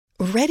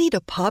Ready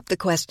to pop the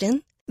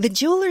question? The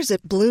jewelers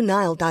at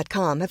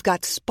BlueNile.com have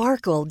got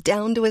sparkle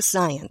down to a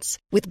science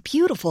with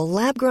beautiful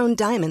lab-grown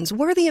diamonds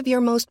worthy of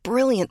your most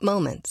brilliant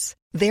moments.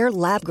 Their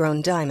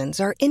lab-grown diamonds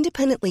are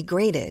independently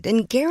graded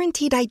and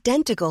guaranteed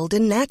identical to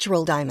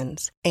natural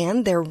diamonds,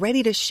 and they're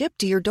ready to ship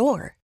to your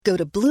door. Go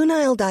to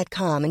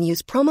BlueNile.com and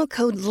use promo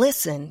code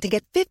LISTEN to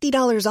get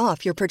 $50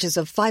 off your purchase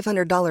of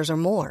 $500 or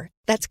more.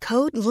 That's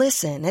code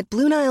LISTEN at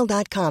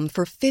BlueNile.com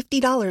for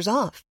 $50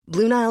 off.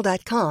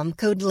 BlueNile.com,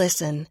 code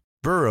LISTEN.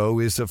 Burrow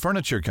is a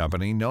furniture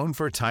company known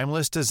for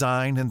timeless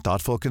design and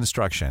thoughtful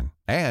construction,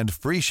 and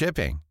free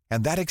shipping,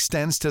 and that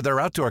extends to their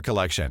outdoor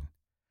collection.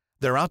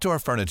 Their outdoor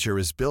furniture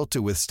is built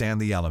to withstand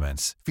the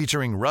elements,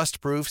 featuring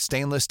rust-proof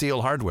stainless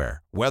steel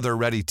hardware,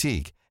 weather-ready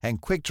teak,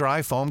 and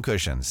quick-dry foam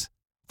cushions.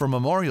 For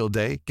Memorial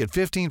Day, get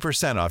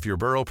 15% off your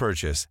Burrow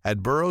purchase at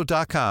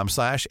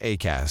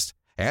burrow.com/ACAST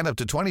and up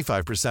to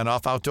 25%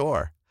 off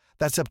outdoor.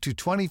 That's up to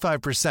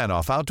 25%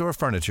 off outdoor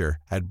furniture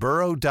at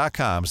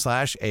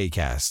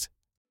burrow.com/ACAST.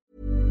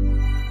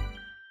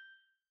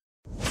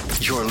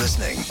 You're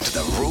listening to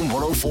the Room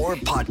 104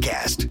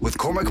 podcast with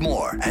Cormac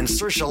Moore and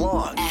Saoirse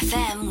Long.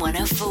 FM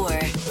 104.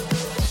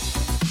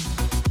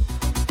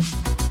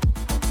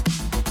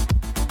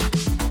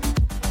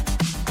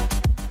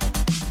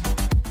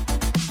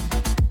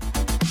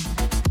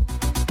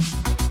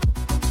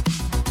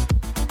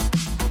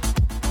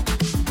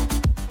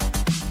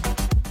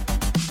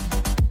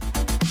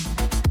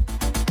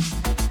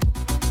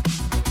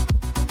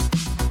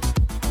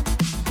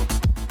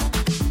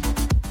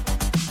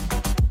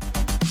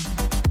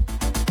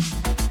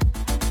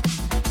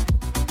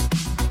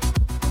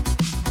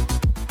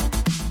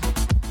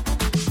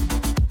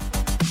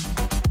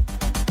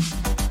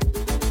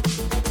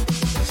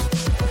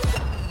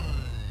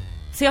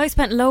 See, I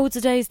spent loads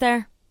of days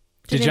there.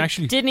 Did you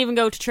actually? Didn't even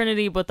go to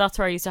Trinity, but that's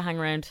where I used to hang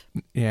around.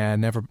 Yeah,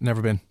 never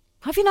been.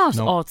 Have you not?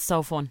 No. Oh, it's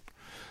so fun.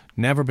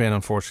 Never been,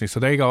 unfortunately. So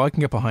there you go. I can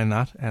get behind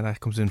that. And that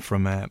comes in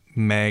from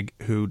Meg,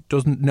 who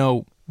doesn't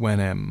know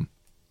when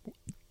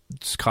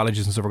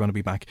colleges and stuff are going to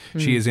be back.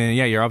 She is in,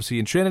 you're obviously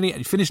in Trinity.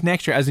 You finish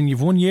next year, as in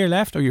you've 1 year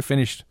left, or you're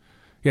finished?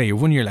 Yeah,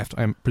 you've 1 year left,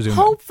 I'm presuming.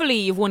 Hopefully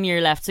you've 1 year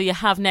left, so you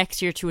have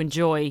next year to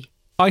enjoy.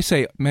 I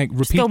say, Meg,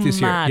 repeat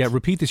this mad. year. Yeah,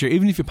 repeat this year.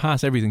 Even if you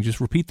pass everything,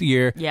 just repeat the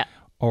year. Yeah.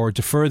 Or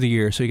defer the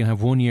year so you can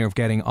have 1 year of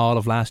getting all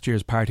of last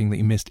year's partying that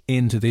you missed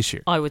into this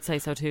year. I would say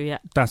so too, yeah.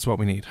 That's what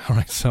we need. All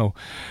right, so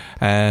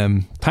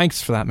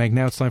thanks for that, Meg.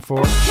 Now it's time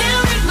for...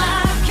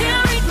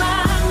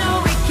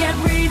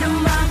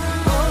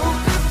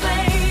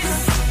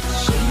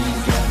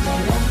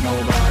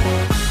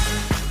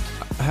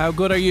 How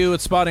good are you at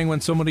spotting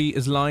when somebody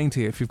is lying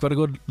to you? If you've got a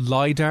good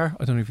LiDAR,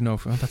 I don't even know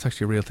if that's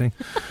actually a real thing.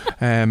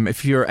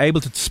 If you're able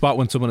to spot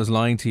when someone is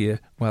lying to you,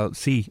 well,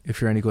 see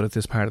if you're any good at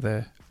this part of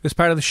the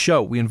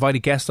show. We invite a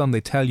guest on. They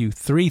tell you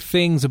 3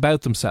 things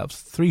about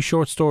themselves, 3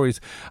 short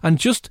stories, and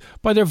just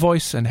by their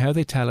voice and how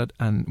they tell it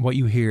and what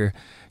you hear,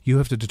 you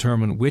have to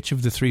determine which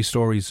of the 3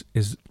 stories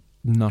is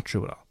not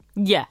true at all.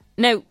 Yeah.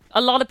 Now,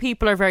 a lot of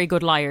people are very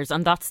good liars,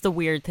 and that's the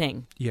weird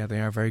thing. Yeah, they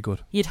are very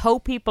good. You'd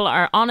hope people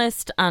are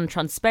honest and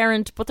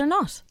transparent, but they're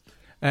not.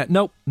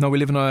 No, we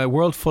live in a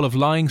world full of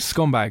lying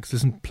scumbags.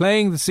 Listen,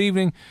 playing this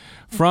evening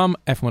from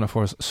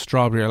F104's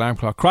Strawberry Alarm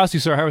Clock.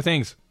 Crossy, sir, how are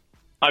things?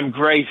 I'm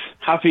great.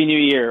 Happy New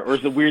Year. Or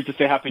is it weird to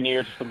say Happy New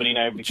Year to somebody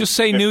now? Just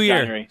say New Year.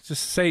 January.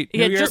 Just say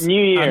Yeah, New Year. just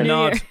New Year. And New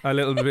nod Year. a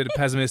little bit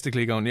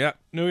pessimistically going, yeah,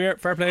 New Year,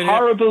 fair play to you.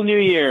 Horrible New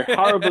Year.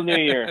 Horrible New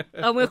Year.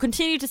 And we'll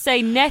continue to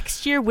say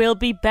next year will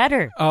be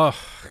better. Oh,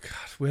 God,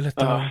 will it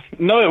though?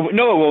 No, it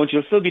won't.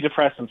 You'll still be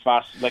depressed and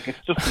fat. Like, it's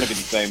just going to be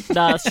the same.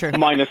 That's true.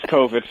 Minus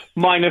COVID.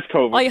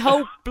 I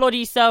hope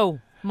bloody so.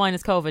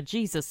 Minus COVID.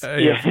 Jesus.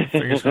 Yeah,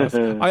 fingers crossed.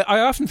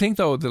 I often think,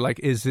 though, that, like,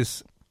 is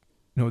this...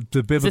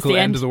 the biblical the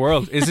end end? of the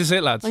world. Is this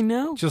it, lads? I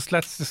know.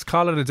 Let's just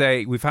call it a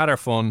day. We've had our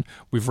fun.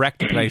 We've wrecked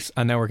the place,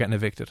 and now we're getting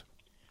evicted.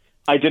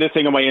 I did a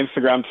thing on my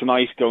Instagram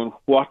tonight going,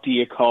 what do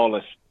you call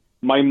it?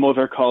 My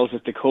mother calls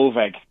it the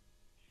Coveg.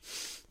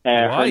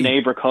 Her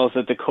neighbour calls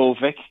it the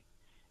Covic.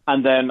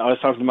 And then I was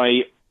talking to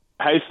my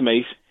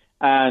housemate,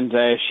 and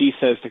she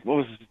says, what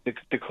was it,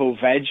 the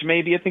Coveg,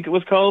 maybe I think it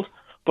was called.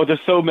 But there's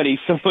so many.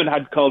 Someone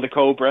had called it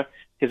Cobra.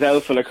 His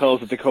elf fella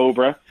calls it the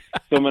Cobra.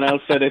 Someone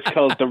else said it's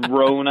called the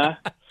Rona,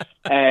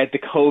 the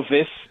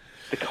Covis,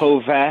 the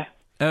Cova.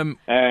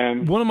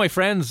 One of my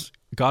friends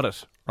got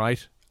it,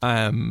 right,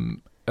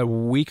 a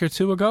week or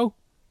 2 ago,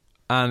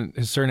 and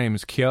his surname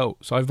is Kyo,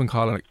 so I've been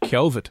calling it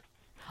Kyovid.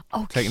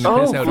 Oh, taking the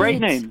piss out great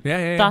of it. name.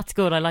 Yeah. That's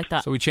good. I like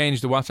that. So we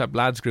changed the WhatsApp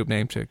lads group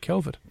name to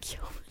Kyovid.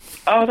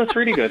 Oh, that's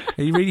really good.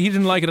 He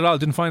didn't like it at all.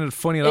 Didn't find it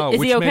funny at all. Is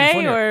which he made it okay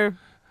funnier. or?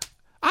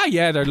 Ah,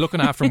 yeah, they're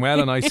looking after him well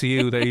in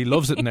ICU. He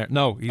loves it in there.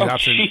 No,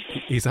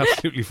 he's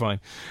absolutely fine.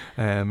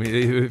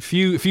 A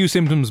few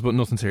symptoms, but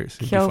nothing serious.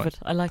 COVID,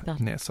 I like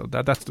that. Yeah, so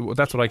that's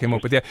what I came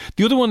up with. Yeah,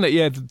 the other one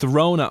the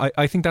Rona.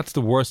 I think that's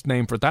the worst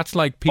name for it. That's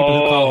like people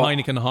who call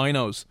Heineken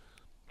Hinos.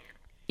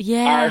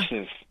 Yeah,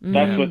 arses.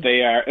 That's what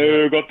they are.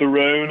 Oh, got the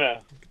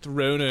Rona. The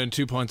Rona and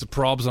 2 pints of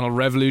probs, and I'll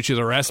revolute you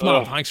the rest,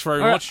 man. Thanks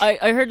very much.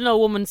 I heard an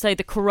old woman say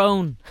the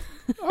Corone.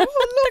 Oh, lovely.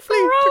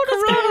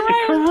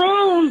 The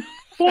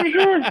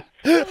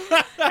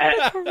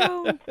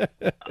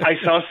I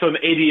saw some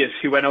idiots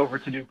who went over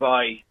to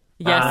Dubai.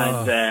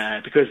 Yes.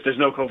 And, because there's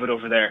no COVID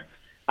over there.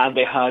 And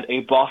they had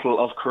a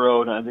bottle of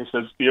Corona, and they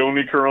said, it's the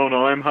only Corona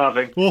I'm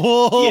having.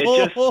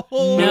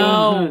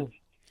 No.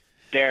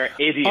 They're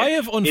idiots. I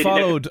have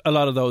unfollowed a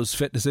lot of those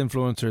fitness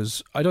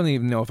influencers. I don't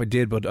even know if I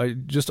did, but I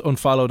just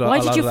unfollowed a lot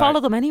of that. Why did you follow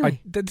them anyway?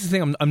 That's the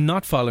thing, I'm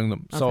not following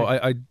them. Okay. So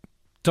I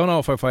don't know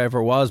if I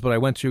ever was, but I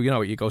went through,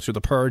 you go through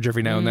the purge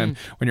every now and then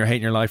when you're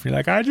hating your life. And you're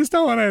like, I just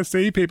don't want to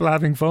see people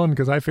having fun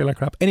because I feel like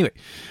crap. Anyway,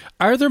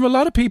 are there a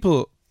lot of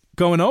people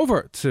going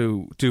over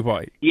to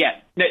Dubai? Yeah.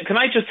 Now, can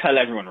I just tell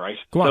everyone, right?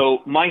 Go on.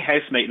 So my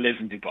housemate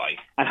lives in Dubai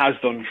and has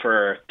done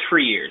for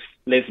 3 years,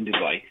 lives in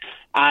Dubai.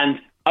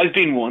 And I've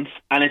been once,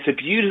 and it's a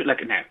beautiful,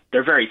 now,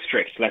 they're very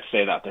strict, let's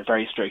say that, they're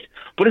very strict.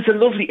 But it's a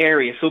lovely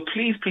area, so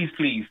please,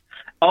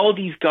 all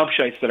these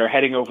gobshites that are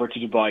heading over to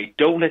Dubai,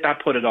 don't let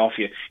that put it off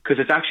you, because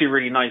it's actually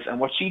really nice. And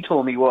what she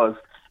told me was,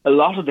 a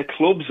lot of the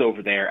clubs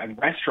over there and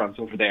restaurants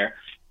over there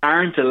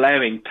aren't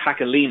allowing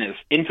tackalinas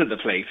into the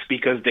place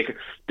because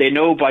they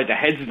know by the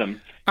heads of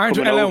them aren't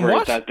coming allowing over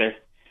what? that they're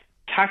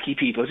tacky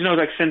people. You know,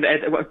 like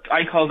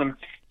I call them,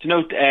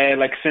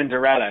 like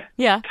Cinderella,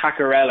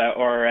 Taccarella,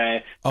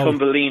 or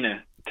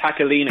Thumbelina,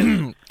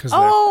 Tackalina.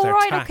 Oh,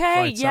 right,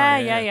 okay.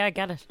 Yeah, I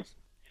get it.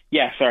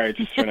 Yeah, sorry,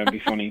 just trying to be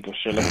funny, but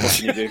sure, look, what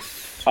can you do?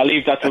 I'll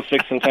leave that till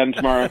 6 till 10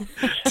 tomorrow.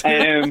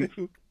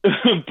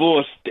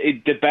 But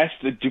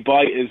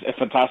Dubai is a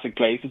fantastic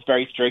place. It's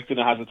very strict and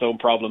it has its own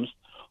problems.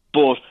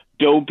 But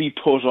don't be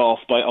put off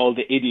by all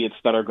the idiots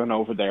that are going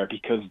over there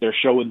because they're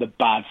showing the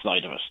bad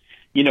side of it.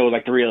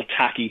 Like the real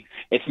tacky.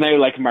 It's now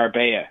like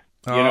Marbella.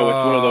 It's one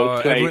of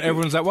those places.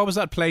 Everyone's like, what was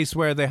that place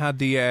where they had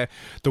the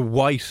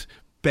white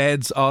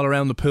beds all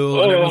around the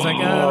pool and everyone's like,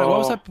 what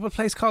was that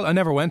place called? I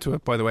never went to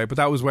it, by the way, but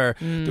that was where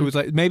it was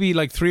maybe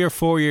 3 or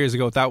 4 years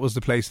ago, that was the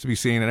place to be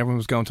seen, and everyone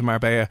was going to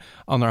Marbella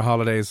on their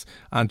holidays,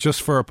 and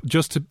just to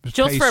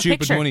pay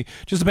stupid money,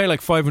 just to pay like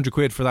 500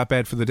 quid for that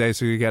bed for the day,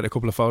 so you get a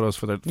couple of photos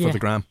for the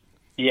gram.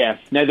 Yeah,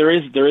 now there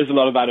is a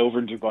lot of that over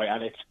in Dubai,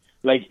 and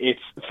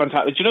it's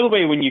fantastic. Do you know the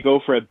way when you go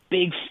for a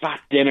big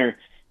fat dinner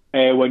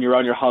when you're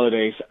on your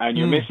holidays, and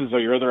your missus or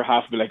your other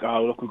half will be like,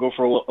 oh look, we'll go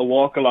for a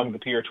walk along the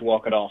pier to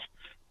walk it off.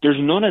 There's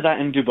none of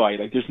that in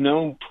Dubai. There's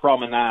no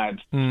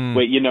promenade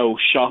with,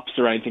 shops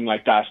or anything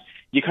like that.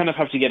 You kind of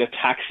have to get a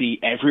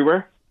taxi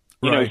everywhere.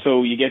 You know,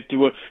 so you get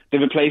to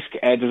there's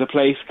a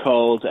place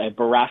called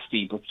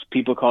Barasti, but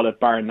people call it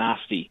Bar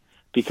Nasty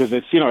because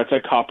it's, it's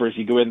like coppers.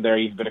 You go in there,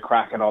 you have a bit of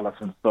crack and all that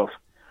sort of stuff.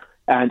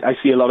 And I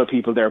see a lot of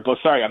people there. But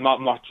sorry, I'm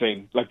not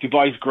saying,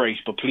 Dubai's great,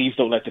 but please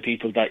don't let the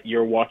people that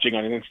you're watching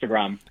on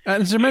Instagram.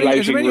 And is there many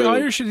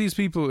Irish of these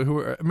people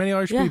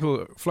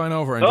people flying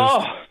over? And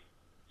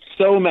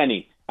so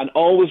many. And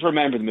always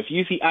remember them. If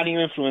you see any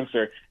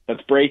influencer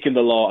that's breaking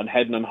the law and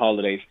heading on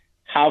holidays,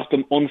 have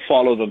them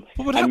unfollow them.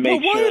 Why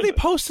are they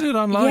posting it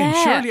online?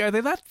 Yeah. Surely, are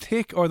they that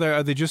thick, or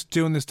are they just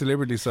doing this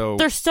deliberately? So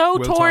they're so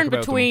torn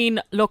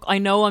between, look, I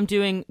know I'm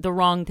doing the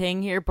wrong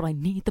thing here, but I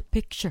need the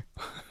picture.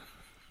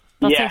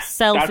 That's how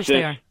selfish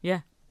they are.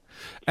 Yeah.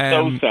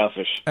 So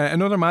selfish.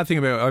 Another mad thing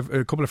about, I've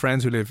a couple of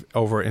friends who live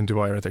over in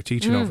Dubai, or they're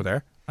teaching over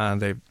there,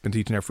 and they've been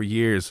teaching there for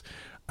years,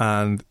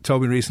 and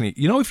told me recently,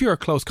 if you're a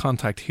close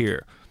contact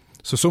here,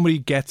 so somebody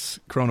gets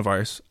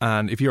coronavirus,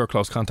 and if you're a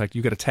close contact,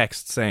 you get a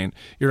text saying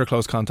you're a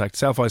close contact,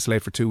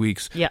 self-isolate for 2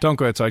 weeks, don't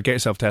go outside, get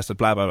yourself tested,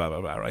 blah, blah, blah,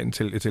 blah, blah, right,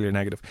 until you're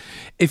negative.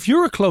 If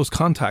you're a close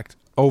contact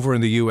over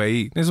in the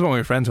UAE, this is what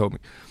my friend told me,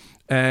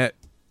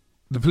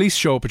 the police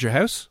show up at your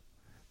house,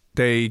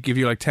 they give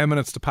you 10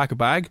 minutes to pack a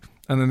bag,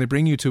 and then they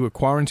bring you to a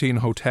quarantine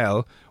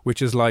hotel,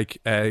 which is like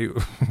a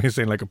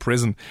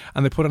prison,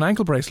 and they put an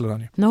ankle bracelet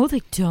on you. No,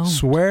 they don't.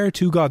 Swear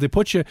to God, they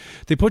put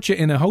you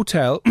in a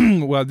hotel.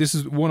 Well, this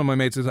is one of my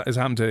mates has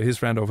happened to his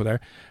friend over there.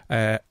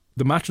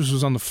 The mattress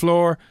was on the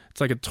floor. It's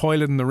like a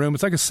toilet in the room.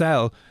 It's like a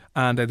cell,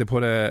 and they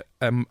put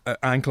an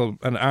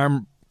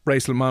arm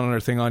bracelet monitor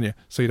thing on you,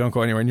 so you don't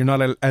go anywhere, and you're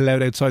not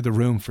allowed outside the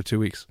room for 2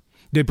 weeks.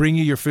 They bring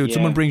you your food. Yeah.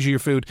 Someone brings you your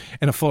food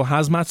in a full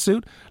hazmat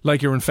suit,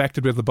 like you're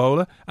infected with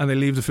Ebola, and they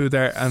leave the food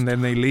there, and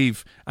then they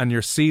leave, and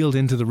you're sealed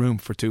into the room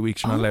for 2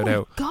 weeks. You're not allowed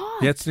out.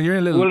 God. Yeah, you're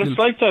a little. Well, it's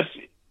like that.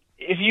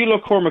 If you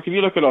look, Cormac,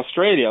 at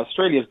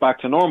Australia's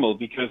back to normal,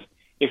 because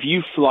if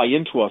you fly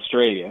into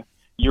Australia,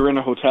 you're in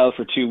a hotel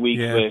for 2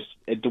 weeks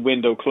with the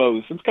window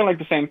closed. It's kind of like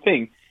the same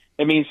thing.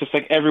 It means just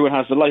like everyone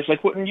has the life.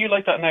 Like, wouldn't you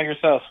like that now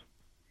yourself?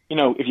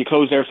 If you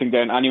close everything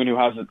down, anyone who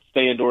has it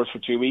stay indoors for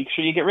 2 weeks,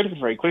 sure, you get rid of it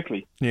very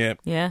quickly. Yeah.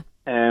 Yeah.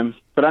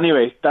 But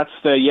anyway,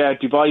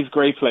 Dubai's a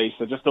great place.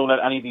 So just don't let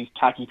any of these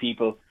tacky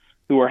people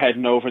who are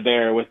heading over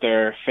there with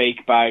their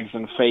fake bags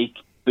and fake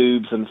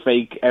boobs and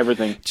fake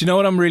everything. Do you know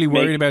what I'm really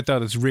worried about, though,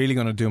 that's really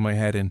going to do my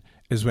head in?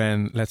 Is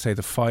when, let's say,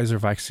 the Pfizer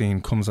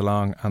vaccine comes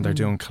along and they're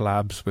doing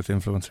collabs with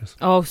influencers.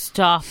 Oh,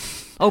 stop.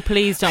 Oh,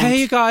 please don't. Hey,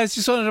 you guys,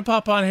 just wanted to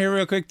pop on here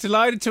real quick.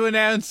 Delighted to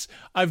announce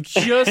I've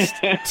just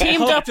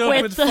teamed up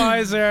with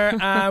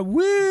Pfizer.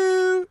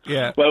 Woo!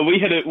 Yeah. Well, we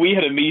had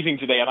a meeting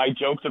today, and I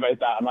joked about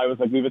that, and I was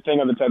like, we have a thing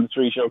on the 10 to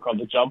 3 show called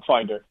the Job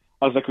Finder,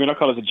 I was like, can we not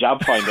call it the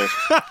Jab Finder?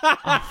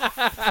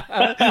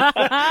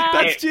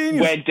 That's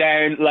genius. Went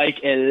down like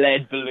a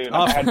lead balloon.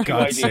 Oh, I had for two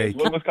God's ideas.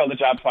 sake. One was called the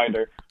Jab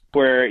Finder,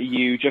 where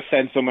you just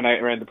send someone out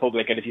around the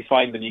public, and if you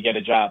find them, you get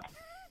a jab.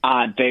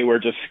 And they were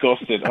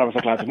disgusted. I was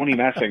like, lads, I'm only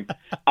messing.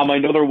 And my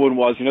other one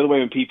was, the way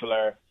when people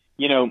are,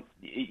 you're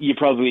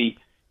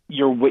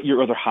with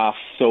your other half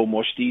so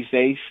much these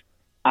days,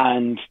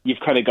 and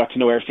you've kind of got to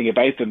know everything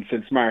about them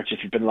since March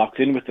if you've been locked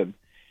in with them.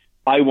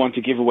 I want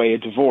to give away a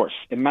divorce.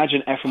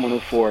 Imagine FM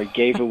 104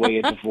 gave away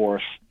a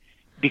divorce,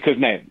 because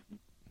now,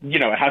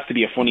 it has to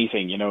be a funny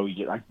thing.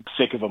 I'm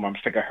sick of him, I'm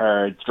sick of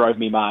her, it's driving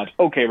me mad.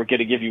 Okay, we're going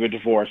to give you a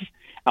divorce,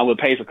 and we'll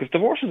pay for it, because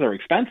divorces are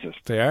expensive.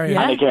 They are,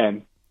 yeah. And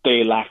again,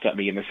 they laughed at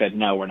me and they said,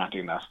 no, we're not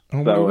doing that.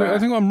 I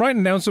think I'm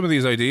writing down some of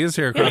these ideas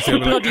here. It's a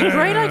bloody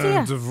great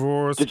idea.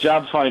 Divorce. The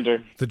Jab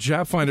Finder. The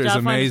Jab Finder is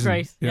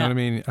amazing. You know what I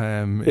mean?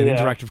 An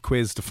interactive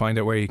quiz to find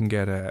out where you can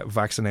get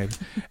vaccinated.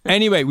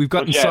 Anyway, we've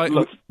gotten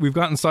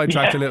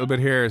sidetracked a little bit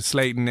here,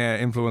 slating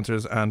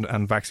influencers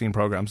and vaccine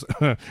programs,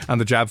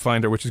 and the Jab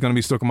Finder, which is going to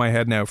be stuck in my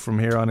head now from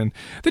here on in.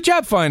 The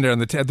Jab Finder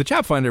and the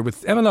Jab Finder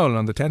with Emma Nolan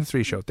on the 10 to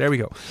 3 show. There we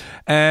go.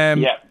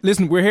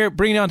 Listen, we're here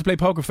bringing you on to play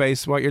Poker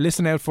Face. What you're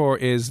listening out for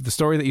is the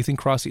story that you think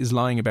Crossy is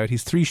lying about.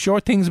 He's 3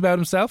 short things about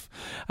himself.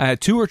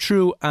 2 are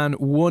true and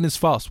 1 is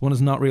false. 1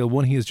 is not real.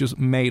 1 he has just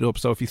made up.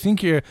 So if you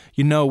think you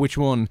know which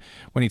one,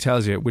 when he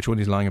tells you which one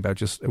he's lying about,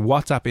 just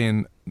WhatsApp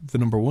in the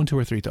number 1, 2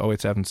 or 3 to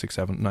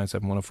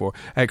 08767971004.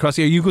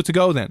 Crossy, are you good to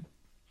go then?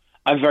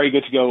 I'm very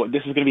good to go.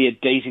 This is going to be a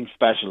dating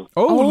special.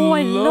 Oh,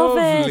 I love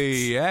it.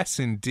 Yes,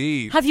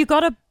 indeed. Have you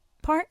got a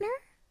partner?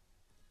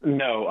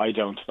 No, I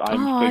don't. I'm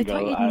single. I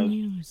thought you'd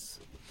news.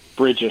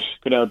 Bridget.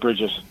 Good old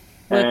Bridget.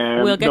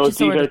 We'll get you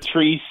sorted. These are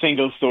 3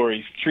 single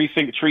stories, 3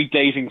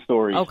 dating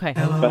stories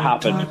that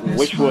happened.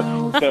 Which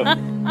one? So,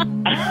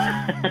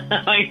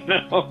 I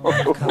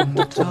know. Come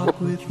to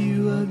talk with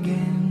you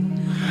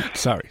again.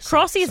 Sorry.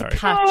 Crossy is a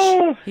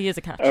catch. He is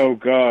a catch. Oh,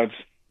 God.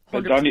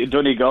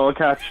 Donegal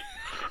catch.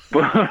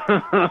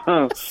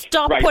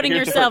 Stop putting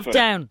yourself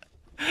down.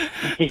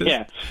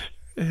 Yeah.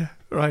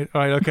 Right,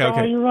 okay.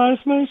 Oh, you're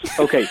right, mate.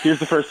 Okay, here's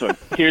the first one.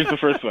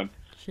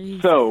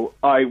 Jeez. So,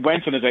 I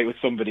went on a date with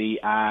somebody,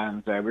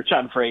 and we were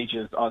chatting for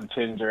ages on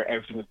Tinder.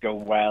 Everything was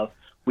going well.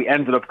 We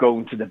ended up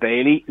going to the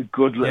Bailey, a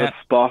good little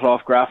spot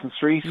off Grafton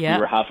Street. Yeah.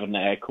 We were having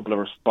a couple of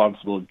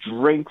responsible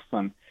drinks,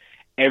 and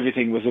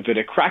everything was a bit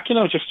of crack,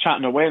 just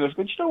chatting away. And I was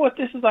going, you know what,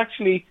 this is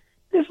actually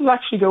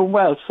going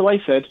well. So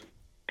I said,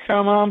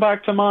 come on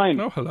back to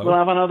mine. Oh, hello. We'll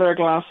have another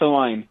glass of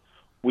wine.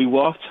 We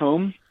walked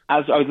home,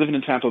 as I was living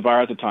in Temple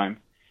Bar at the time,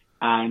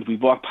 and we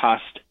walked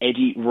past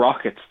Eddie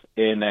Rockets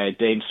in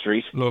Dame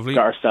Street. Lovely.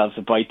 Got ourselves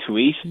a bite to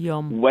eat.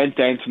 Yum. Went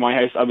down to my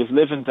house. I was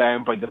living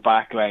down by the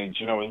back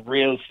lounge, a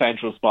real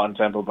central spot in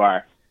Temple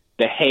Bar.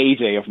 The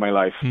heyday of my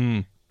life.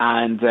 And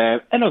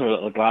another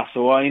little glass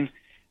of wine.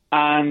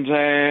 And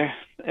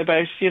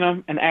about,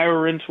 an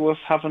hour into us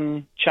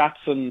having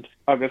chats and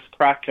August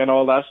crack and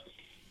all that,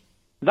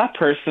 that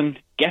person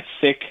gets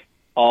sick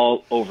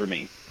all over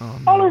me.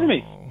 All over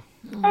me.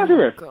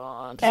 Everywhere.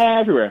 God.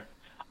 Everywhere.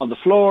 On the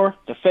floor,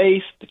 the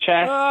face, the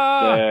chest,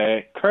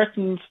 the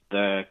curtains,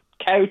 the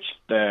couch,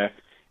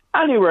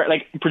 anywhere,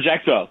 like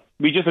projectile.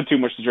 We just had too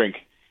much to drink.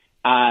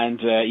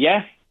 And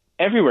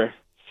everywhere.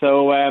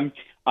 So I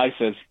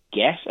says,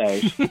 get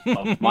out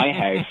of my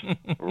house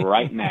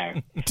right now.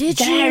 Did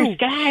you?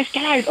 Get out.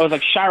 I was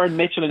like Sharon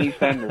Mitchell in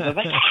EastEnders.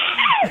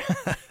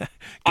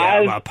 I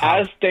was like,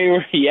 as they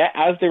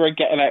were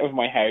getting out of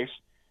my house,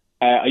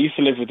 I used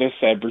to live with this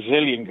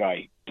Brazilian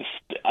guy.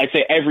 I'd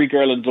say every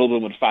girl in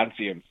Dublin would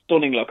fancy him.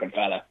 Stunning looking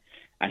fella.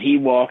 And he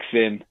walks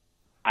in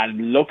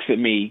and looks at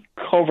me,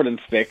 covered in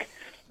stick,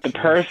 the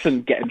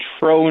person getting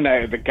thrown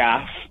out of the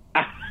gas.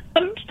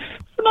 And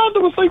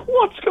Fernando was like,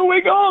 what's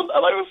going on?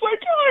 And I was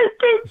like, I've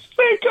been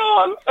sick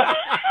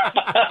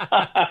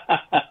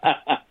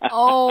on.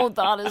 Oh,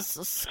 that is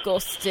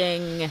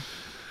disgusting.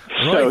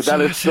 So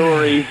that is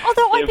story.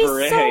 Although I'd be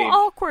so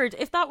awkward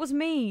if that was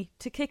me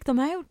to kick them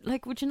out.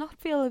 Like, would you not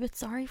feel a bit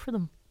sorry for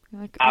them?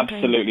 Like,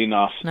 absolutely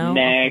not. No?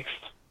 Next.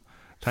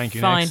 Thank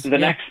you. Fine.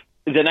 Next.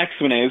 The next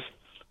one is,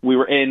 we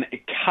were in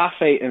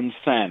Cafe en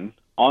Seine.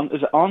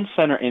 Is it on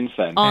Seine or in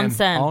Seine? On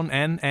Seine. On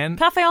N.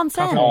 Cafe en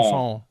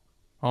Seine.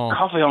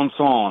 Cafe en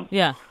Seine.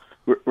 Yeah.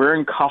 We're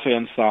in Cafe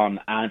en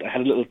Seine, and I had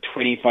a little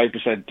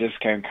 25%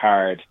 discount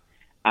card.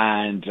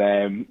 And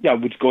I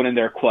would go in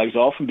there quite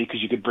often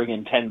because you could bring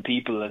in 10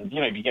 people, and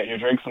if you get your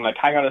drinks, I'm like,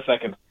 hang on a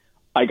second,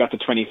 I got the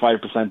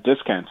 25%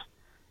 discount.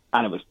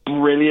 And it was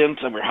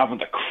brilliant, and we're having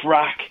the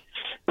crack.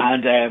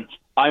 And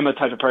I'm a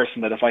type of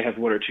person that if I have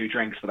 1 or 2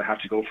 drinks, that I have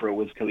to go for a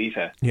Wiz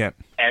Khalifa. Yeah.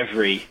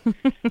 Every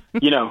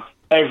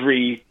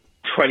 20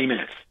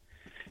 minutes.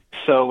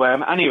 So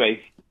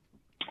anyway,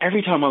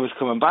 every time I was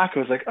coming back, I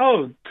was like,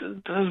 oh,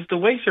 has the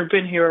waiter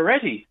been here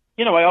already?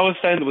 I always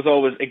found there was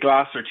always a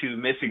glass or 2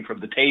 missing from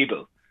the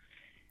table.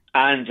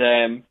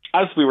 And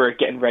as we were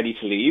getting ready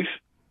to leave,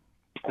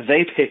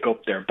 they pick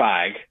up their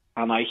bag,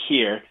 and I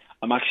hear,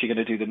 I'm actually going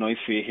to do the noise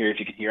for you here if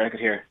you can hear. I could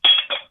hear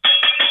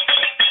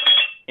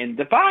in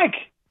the bag.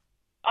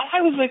 And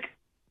I was like,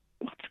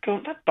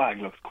 that bag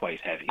looks quite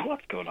heavy.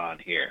 What's going on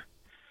here?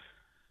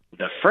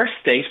 The first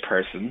date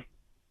person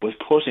was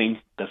putting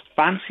the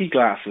fancy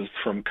glasses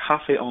from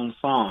Café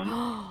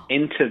Ensemble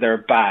into their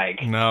bag.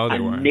 No, they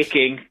weren't.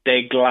 Nicking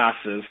the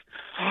glasses.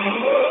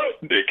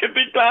 Nicking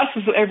the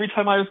glasses. Every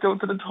time I was going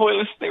to the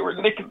toilet, they were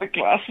nicking the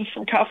glasses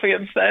from Café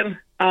Ensemble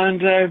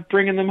and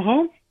bringing them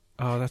home.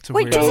 Oh, that's a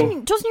Wait,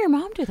 weird... doesn't your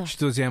mom do that? She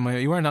does, yeah.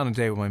 You weren't on a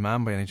date with my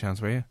mum by any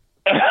chance, were you?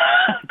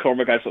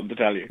 Cormac has something to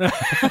tell you.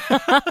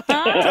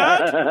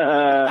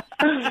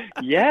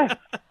 Yeah,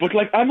 but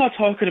like, I'm not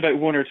talking about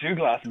one or two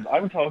glasses.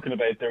 I'm talking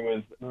about there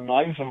was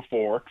knives and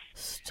forks.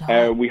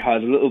 We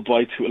had a little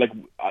bite to it. Like,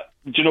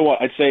 do you know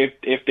what? I'd say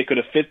if they could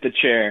have fit the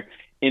chair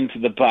into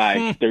the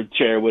bag, their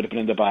chair would have been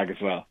in the bag as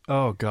well.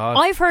 Oh, God.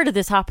 I've heard of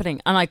this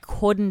happening, and I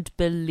couldn't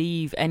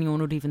believe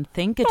anyone would even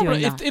think of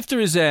doing that. If there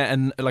is a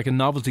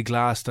novelty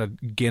glass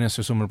that Guinness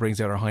or someone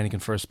brings out, or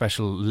Heineken, for a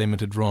special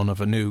limited run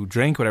of a new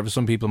drink, whatever,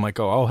 some people might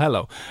go, oh,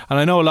 hello. And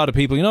I know a lot of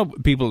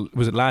people,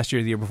 was it last year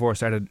or the year before,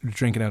 started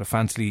drinking out of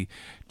fancy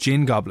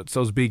gin goblets,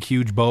 those big,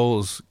 huge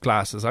bowls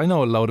glasses. I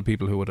know a load of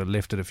people who would have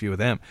lifted a few of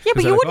them. Yeah,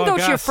 but you wouldn't go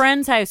to your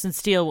friend's house and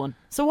steal one.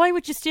 So why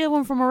would you steal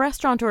one from a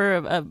restaurant or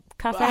a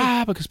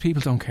cafe? Because people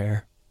don't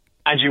care.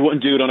 And you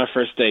wouldn't do it on a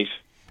first date?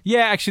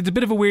 Yeah, actually, it's a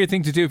bit of a weird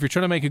thing to do if you're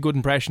trying to make a good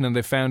impression and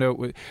they found out.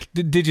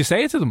 Did you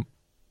say it to them?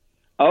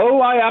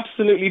 Oh, I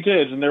absolutely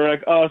did. And they were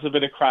like, oh, it's a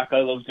bit of crack. I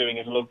love doing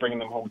it. I love bringing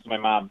them home to my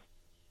mum.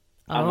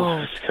 Oh. And I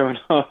was going,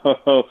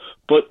 oh.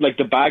 But like,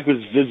 the bag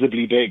was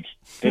visibly big.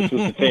 This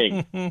was the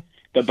thing.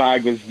 The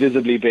bag was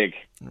visibly big.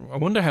 I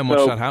wonder how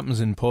much that happens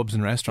in pubs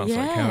and restaurants.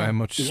 Yeah. Like how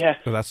much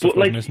that stuff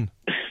was missing.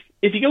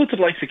 If you go to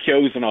the likes of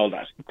Kyo's and all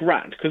that,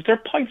 grand, because they're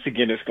pints of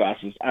Guinness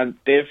glasses, and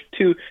they've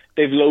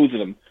loads of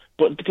them.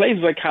 But the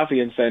places like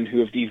Café Ensemble who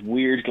have these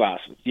weird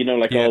glasses,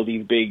 all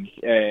these big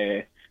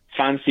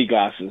fancy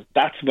glasses,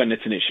 that's when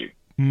it's an issue.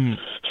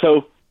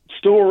 So,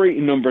 story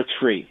number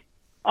 3.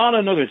 On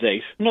another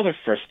date, another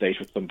first date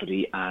with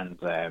somebody, and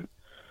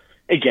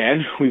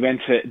again, we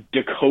went to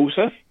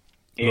Dakota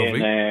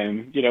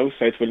in,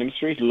 South William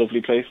Street, a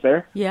lovely place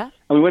there. Yeah.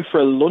 And we went for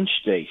a lunch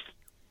date.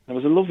 It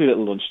was a lovely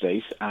little lunch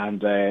date,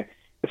 and it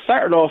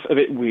started off a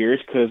bit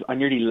weird because I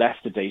nearly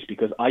left the date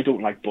because I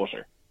don't like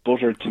butter.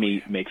 Butter, to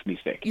me, makes me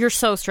sick. You're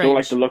so strange. Don't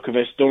like the look of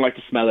it, don't like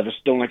the smell of it,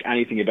 don't like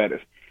anything about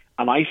it.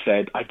 And I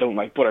said, I don't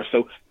like butter.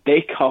 So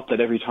they copped that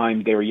every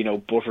time they were,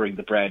 buttering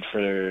the bread for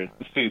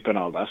the soup and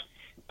all that,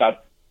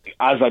 that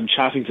as I'm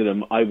chatting to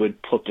them, I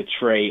would put the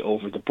tray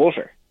over the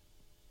butter.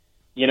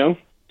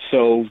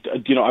 So,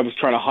 I was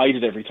trying to hide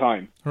it every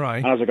time. Right.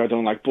 And I was like, I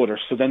don't like butter.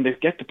 So then they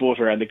get the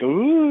butter and they go,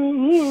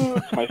 ooh,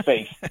 to my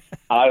face. And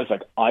I was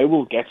like, I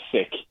will get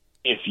sick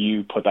if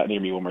you put that near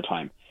me one more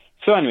time.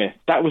 So anyway,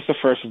 that was the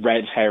first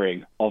red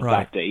herring of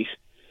that date.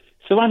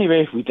 So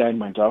anyway, we then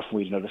went off and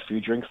we had another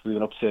few drinks. We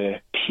went up to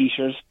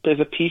Peter's.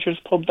 There's a Peter's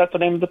pub. That's the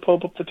name of the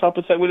pub up the top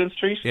of South William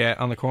Street. Yeah,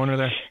 on the corner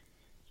there.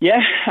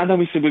 Yeah, and then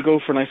we said we'd go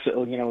for a nice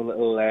little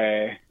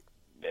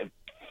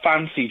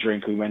fancy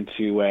drink. We went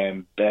to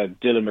Dylan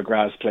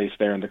McGrath's place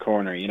there in the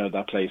corner,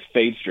 that place,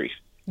 Fade Street.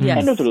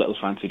 Yes. Another little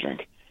fancy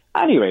drink.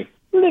 Anyway,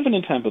 living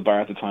in Temple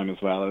Bar at the time as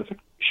well, I was like,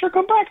 sure,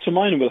 come back to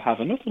mine and we'll have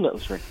another little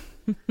drink.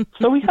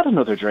 So we had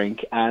another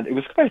drink, and it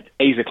was about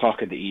 8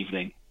 o'clock in the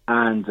evening,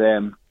 and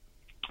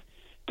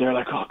they're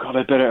like, oh God,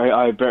 I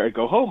better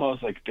go home. I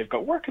was like, they've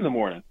got work in the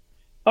morning.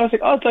 I was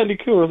like, oh, that'd be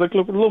cool. I was like,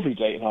 look, a lovely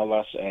date and all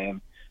that.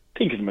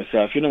 Thinking to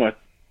myself, you know what,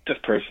 this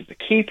person's the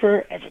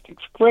keeper, everything's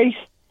great.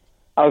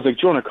 I was like,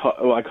 do you want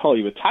to I call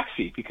you a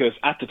taxi? Because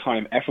at the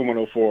time,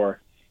 FM104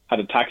 had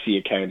a taxi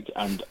account,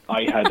 and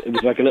I had,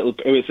 it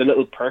was a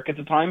little perk at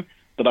the time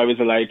that I was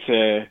allowed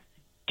to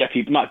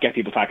not get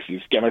people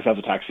taxis, get myself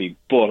a taxi,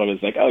 but I was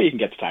like, oh, you can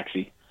get the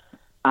taxi.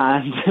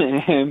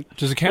 And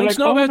does accounts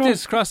know about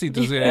this, Crossy?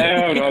 Does it?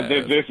 No,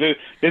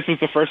 this was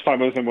the first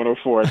time I was in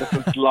 104. This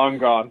was long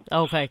gone.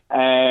 Okay.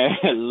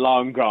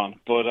 Long gone.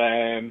 But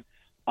I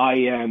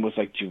was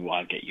like, do you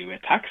want to get you a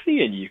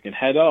taxi and you can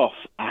head off?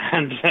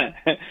 And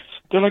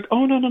they're like,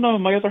 oh, no,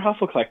 my other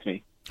half will collect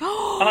me.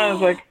 And I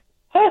was like,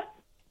 huh?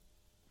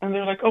 And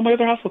they're like, oh, my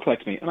other half will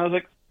collect me. And I was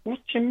like, what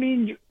do you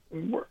mean?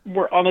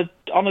 We're on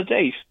a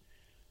date.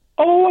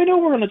 Oh, I know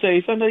we're on a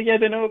date. And yeah,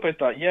 they know about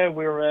that. Yeah,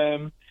 we're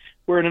in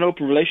an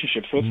open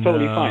relationship, so it's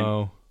totally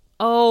fine.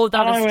 Oh,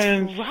 that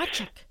is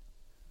tragic.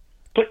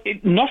 But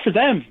not for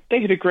them.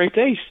 They had a great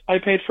date. I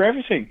paid for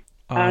everything.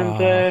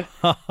 And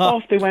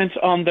off they went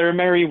on their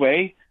merry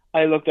way.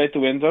 I looked out the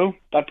window.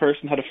 That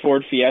person had a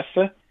Ford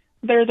Fiesta.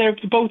 They're there,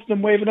 both of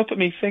them waving up at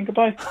me, saying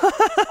goodbye.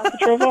 I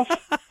drove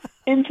off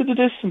into the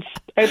distance,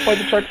 out by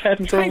the Turk's Head,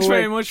 and drove away. Thanks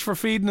very much for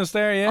feeding us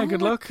there. Yeah,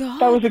 good luck. God,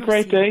 that was a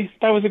great day.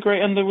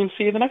 And we'll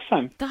see you the next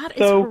time. That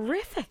is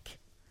horrific.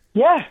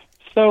 Yeah.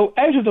 So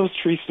out of those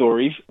 3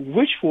 stories,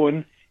 which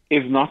one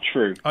is not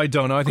true? I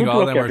don't know. I think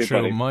all of them are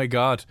true. My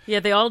God.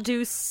 Yeah, they all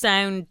do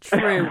sound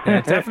true.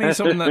 Yeah, definitely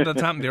something that's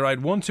happened here. Right,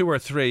 1, 2 or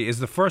 3 is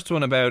the first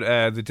one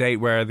about the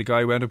date where the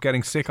guy wound up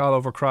getting sick all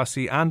over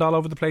Crossy and all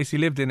over the place he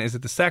lived in. Is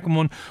it the second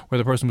one where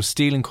the person was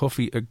stealing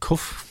coffee?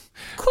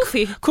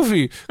 Coffee.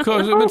 I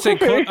was going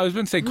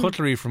to say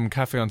cutlery from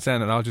Café on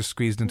Seine, and I just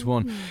squeezed into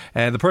one.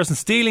 The person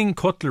stealing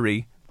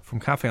cutlery from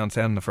Café on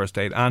Seine on the first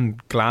date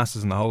and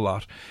glasses and the whole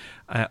lot.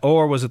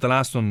 Or was it the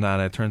last one that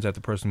it turns out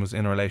the person was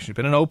in a relationship,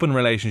 in an open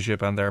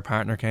relationship, and their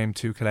partner came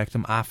to collect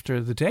them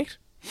after the date?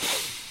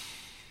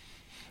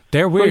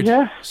 They're weird.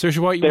 Well, yeah.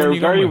 Saoirse, they're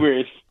very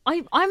weird.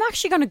 I'm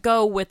actually going to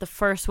go with the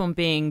first one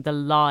being the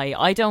lie.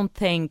 I don't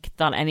think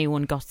that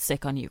anyone got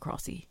sick on you,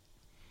 Crossy.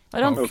 I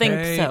don't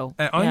think so.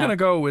 I'm going to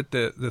go with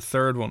the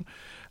third one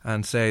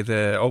and say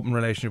the open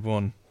relationship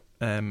one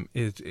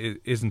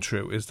isn't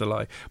true, is the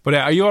lie. But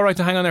are you all right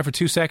to hang on there for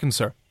 2 seconds,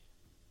 sir?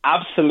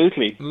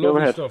 Absolutely.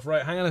 Lovely stuff.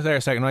 Right, hang on there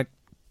a second, right?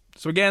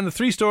 So again, the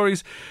 3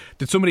 stories.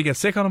 Did somebody get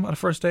sick on them on a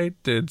first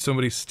date? Did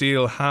somebody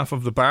steal half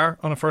of the bar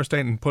on a first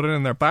date and put it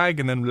in their bag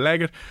and then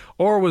leg it?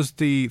 Or was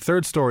the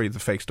third story the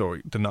fake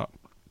story?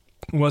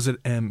 Was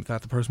it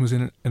that the person was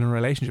in a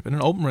relationship, in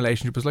an open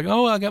relationship, was like,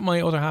 oh, I'll get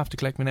my other half to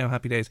collect me now,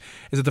 happy days?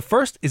 Is it the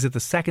first? Is it the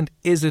second?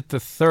 Is it the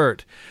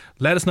third?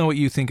 Let us know what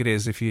you think it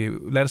is.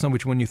 Let us know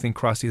which one you think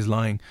Crossy is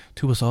lying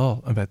to us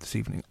all about this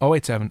evening.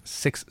 087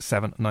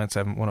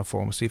 6797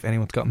 104. We'll see if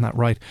anyone's gotten that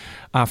right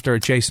after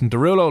Jason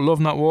Derulo, Love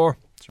Not War.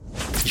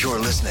 You're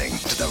listening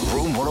to the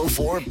Room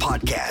 104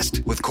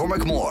 podcast with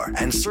Cormac Moore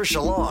and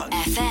Saoirse Long.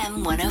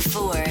 FM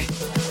 104.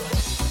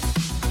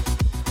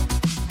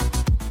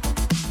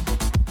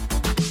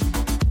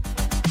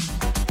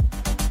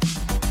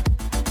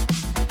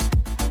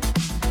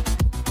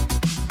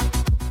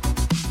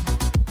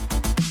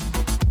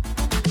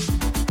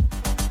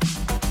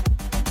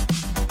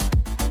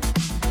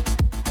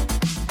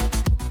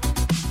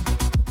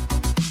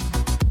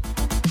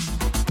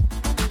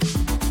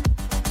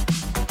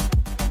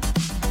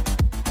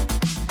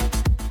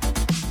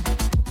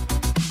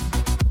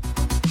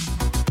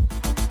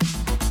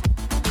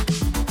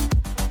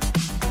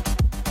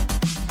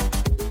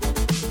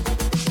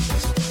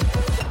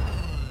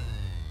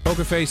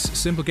 Poker Face,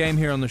 simple game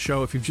here on the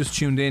show. If you've just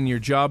tuned in, your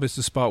job is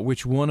to spot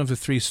which one of the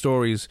 3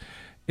 stories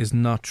is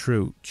not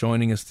true.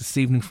 Joining us this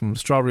evening from the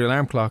Strawberry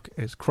Alarm Clock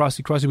is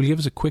Crossy. Crossy, will you give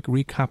us a quick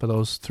recap of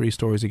those 3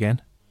 stories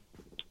again?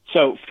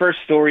 So, first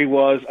story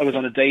was I was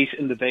on a date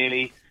in the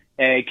Bailey,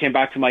 came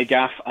back to my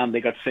gaff and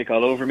they got sick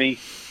all over me.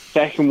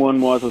 Second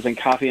one was I was in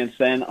Café on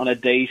Seine on a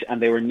date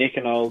and they were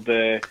nicking all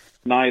the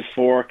knives,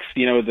 forks,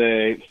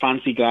 the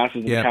fancy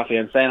glasses that Café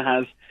on Seine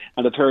has.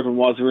 And the third one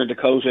was we were in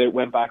Dakota,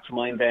 went back to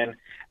mine then,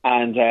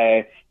 and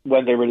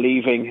when they were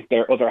leaving,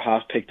 their other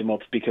half picked them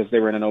up because they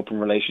were in an open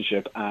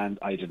relationship and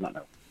I did not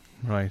know.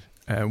 Right.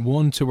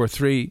 1, 2 or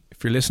 3,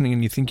 if you're listening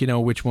and you think you know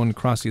which one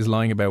Crossy is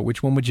lying about,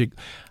 which one would you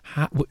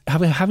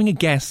having a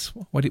guess,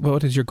 what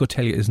does your gut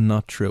tell you is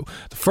not true?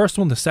 The first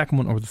one, the second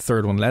one or the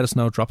third one? Let us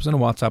know. Drop us in a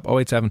WhatsApp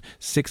 087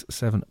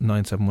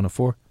 6797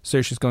 104.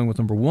 Saoirse's going with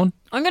number 1.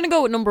 I'm going to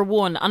go with number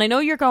 1, and I know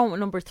you're going with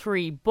number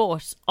 3,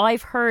 but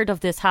I've heard of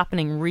this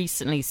happening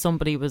recently.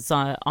 Somebody was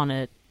on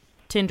a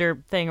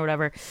Tinder thing or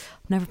whatever.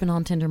 I've never been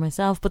on Tinder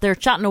myself, but they're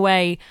chatting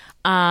away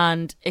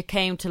and it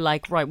came to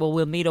like, right, well,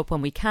 we'll meet up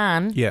when we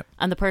can. Yeah.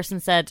 And the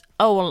person said,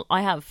 oh, well,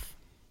 I have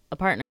a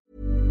partner.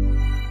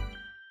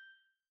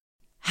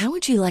 How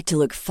would you like to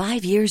look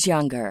 5 years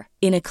younger?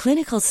 In a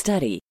clinical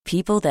study,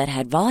 people that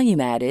had volume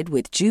added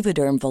with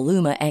Juvederm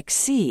Voluma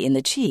XC in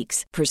the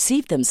cheeks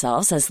perceived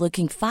themselves as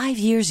looking 5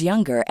 years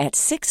younger at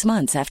 6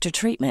 months after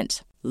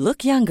treatment.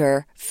 Look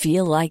younger,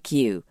 feel like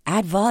you.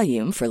 Add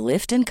volume for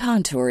lift and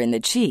contour in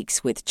the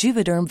cheeks with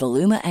Juvederm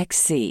Voluma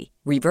XC.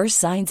 Reverse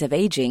signs of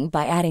aging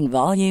by adding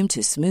volume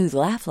to smooth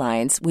laugh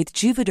lines with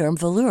Juvederm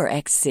Volure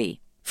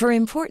XC. For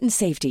important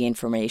safety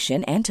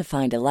information and to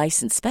find a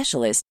licensed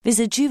specialist,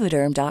 visit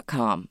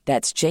Juvederm.com.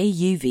 That's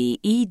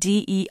JUVEDERM.com.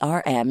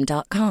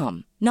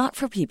 Not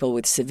for people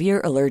with severe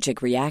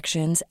allergic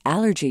reactions,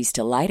 allergies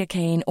to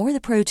lidocaine, or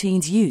the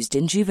proteins used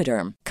in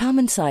Juvederm.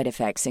 Common side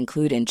effects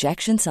include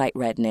injection site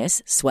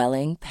redness,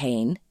 swelling,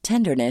 pain,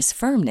 tenderness,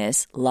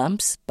 firmness,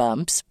 lumps,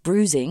 bumps,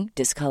 bruising,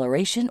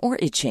 discoloration, or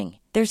itching.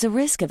 There's a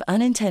risk of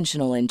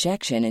unintentional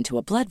injection into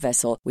a blood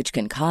vessel, which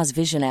can cause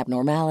vision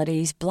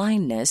abnormalities,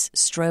 blindness,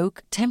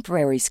 stroke,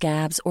 temporary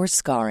scabs, or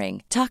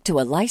scarring. Talk to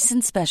a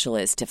licensed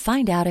specialist to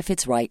find out if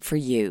it's right for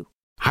you.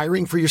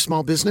 Hiring for your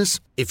small business?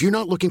 If you're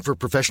not looking for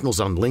professionals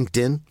on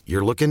LinkedIn,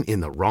 you're looking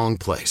in the wrong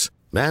place.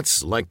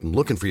 That's like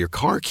looking for your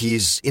car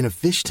keys in a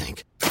fish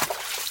tank.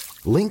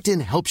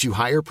 LinkedIn helps you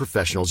hire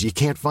professionals you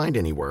can't find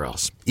anywhere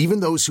else, even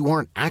those who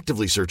aren't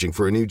actively searching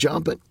for a new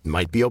job but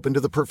might be open to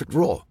the perfect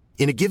role.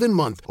 In a given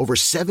month, over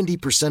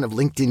 70% of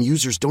LinkedIn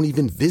users don't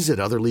even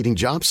visit other leading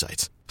job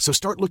sites. So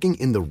start looking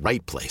in the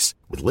right place.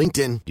 With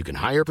LinkedIn, you can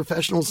hire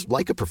professionals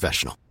like a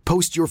professional.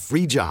 Post your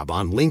free job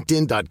on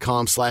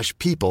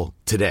linkedin.com/people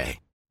today.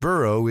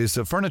 Burrow is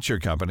a furniture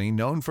company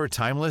known for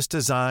timeless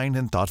design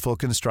and thoughtful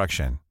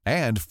construction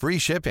and free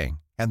shipping,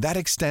 and that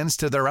extends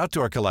to their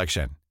outdoor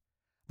collection.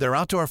 Their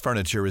outdoor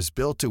furniture is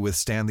built to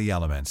withstand the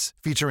elements,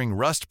 featuring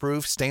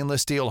rust-proof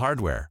stainless steel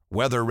hardware,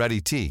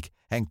 weather-ready teak,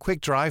 and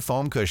quick-dry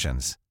foam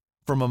cushions.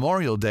 For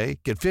Memorial Day,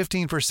 get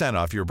 15%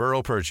 off your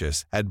Burrow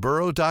purchase at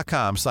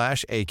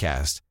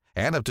burrow.com/ACAST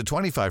and up to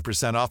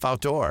 25% off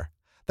outdoor.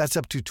 That's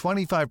up to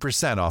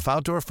 25% off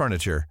outdoor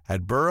furniture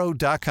at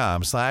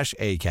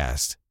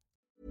burrow.com/ACAST.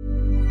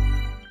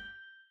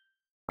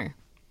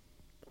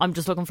 I'm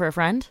just looking for a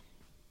friend.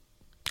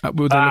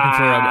 Were they looking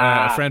for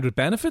a friend with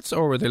benefits,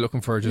 or were they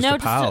looking for just a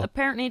pal?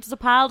 Apparently just a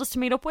pal just to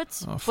meet up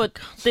with. But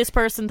this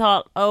person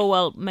thought, oh,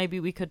 well, maybe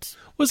we could...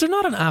 Was there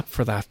not an app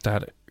for that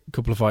a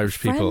couple of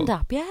Irish people... Friend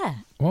app, yeah.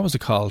 What was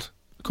it called?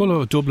 A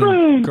couple of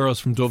Dublin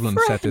girls from Dublin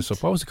set this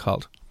up. What was it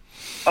called?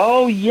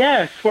 Oh,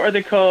 yes. What are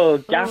they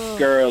called? Gas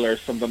Girl or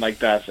something like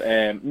that.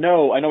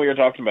 No, I know what you're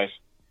talking about.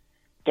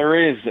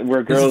 There is,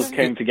 where girls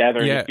came together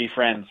to be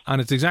friends.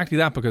 And it's exactly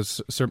that,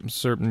 because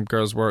certain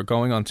girls were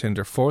going on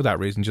Tinder for that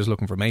reason, just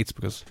looking for mates,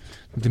 because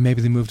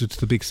maybe they moved it to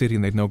the big city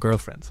and they'd no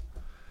girlfriends.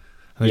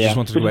 And they just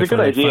wanted to go out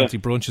for fancy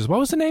brunches. What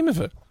was the name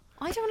of it?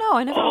 I don't know.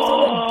 I never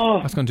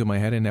was That's going to do my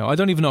head in now. I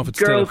don't even know if it's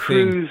Girl still a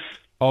thing. Cruise.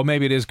 Oh,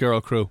 maybe it is Girl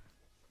Crew.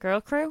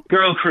 Girl Crew?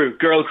 Girl Crew.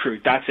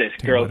 That's it.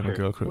 Girl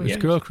Crew. Is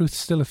Girl Crew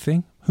still a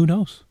thing? Who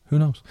knows?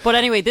 But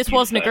anyway, this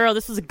wasn't a girl.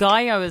 This was a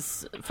guy I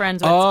was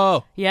friends with.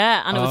 Oh.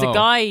 Yeah, and it was a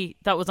guy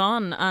that was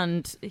on,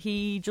 and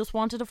he just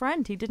wanted a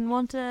friend. He didn't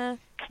want a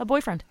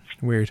boyfriend.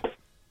 Weird.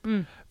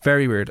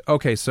 Very weird.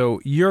 Okay,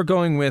 so you're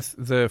going with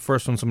the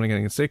first one, somebody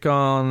getting sick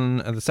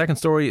on, and the second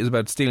story is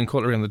about stealing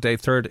cutlery on the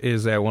date. Third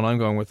is one I'm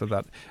going with,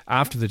 that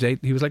after the date,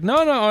 he was like,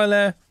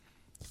 no,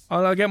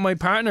 I'll get my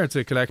partner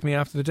to collect me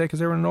after the date because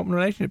they were in an open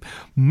relationship.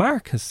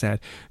 Mark has said,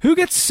 who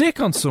gets sick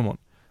on someone?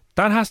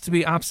 That has to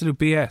be absolute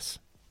BS.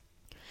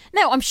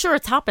 Now, I'm sure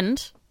it's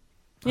happened.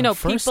 You know,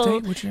 first people...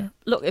 date, would you?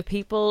 Look, if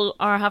people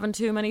are having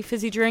too many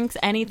fizzy drinks,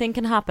 anything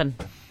can happen.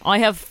 I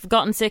have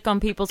gotten sick on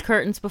people's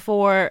curtains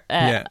before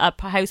at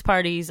house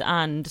parties,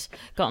 and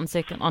gotten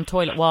sick on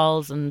toilet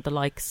walls and the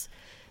likes.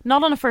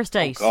 Not on a first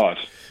date. Oh, God.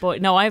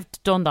 But no, I've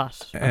done that.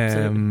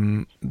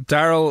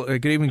 Daryl,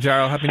 good evening,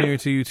 Daryl. Happy New Year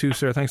to you too,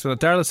 sir. Thanks for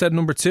that. Daryl said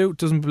number 2,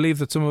 doesn't believe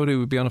that somebody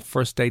would be on a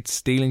first date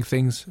stealing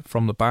things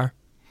from the bar.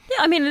 Yeah,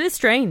 I mean, it is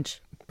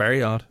strange.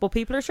 Very odd. But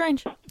people are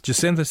strange.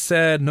 Jacinta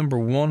said number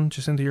 1.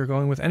 Jacinta, you're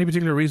going with any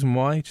particular reason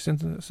why?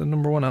 Jacinta said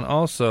number 1, and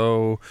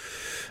also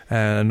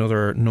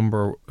another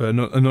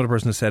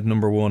person has said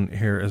number 1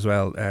 here as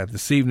well.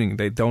 This evening,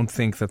 they don't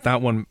think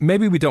that one.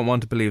 Maybe we don't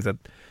want to believe that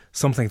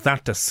something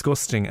that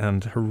disgusting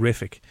and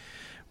horrific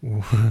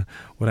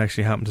would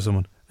actually happen to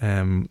someone.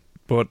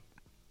 But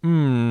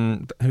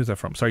who's that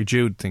from? Sorry,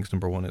 Jude thinks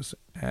number 1 is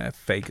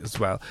fake as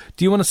well.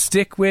 Do you want to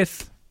stick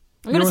with?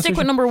 I'm going to stick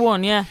with number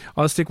 1, yeah.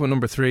 I'll stick with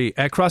number 3.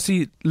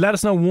 Crossy, let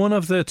us know one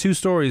of the 2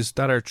 stories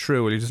that are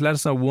true. Will you just let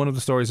us know one of the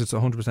stories that's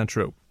 100%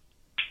 true?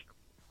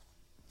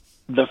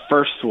 The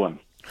first one.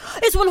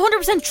 It's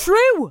 100%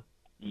 true!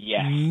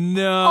 Yes.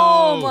 No.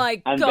 Oh my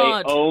God. And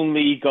they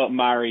only got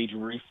married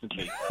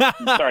recently.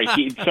 sorry,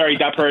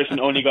 that person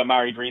only got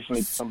married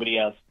recently to somebody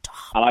else.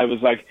 And I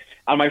was like,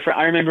 and my friend,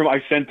 I remember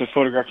I sent the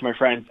photograph to my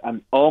friends,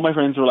 and all my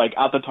friends were like,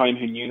 at the time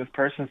who knew this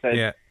person,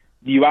 said,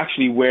 you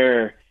actually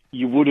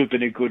you would have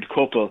been a good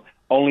couple.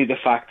 Only the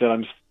fact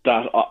that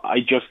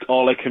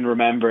all I can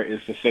remember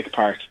is the sick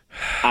part,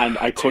 and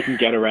I couldn't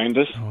get around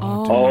it.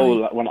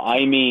 When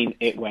I mean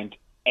it went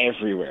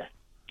everywhere.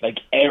 Like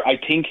I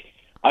think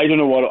I don't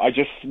know what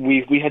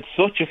we had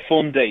such a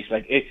fun date.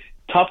 Like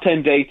top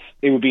 10 dates,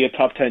 it would be a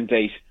top 10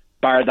 date,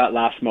 bar that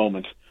last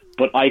moment.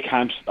 But I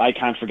can't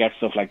forget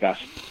stuff like that.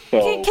 So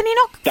can you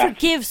not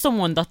forgive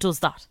someone that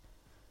does that?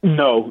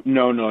 No.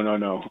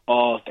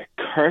 Oh, the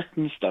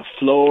curtains, the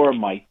floor,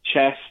 my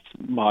chest,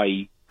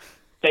 my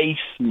face,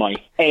 my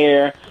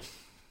hair.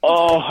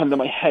 Oh, and then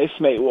my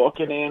housemate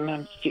walking in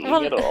and seeing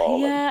it all.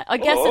 Yeah, I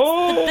guess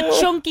it's the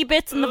chunky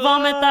bits and the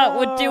vomit that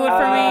would do it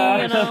for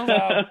me, you know.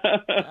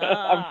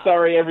 I'm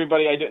sorry,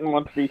 everybody. I didn't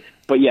want to be,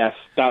 but yes,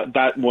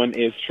 that one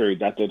is true.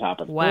 That did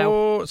happen. Wow.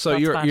 Oh, so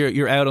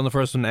you're out on the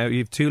first one now. You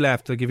have 2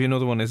 left. I'll give you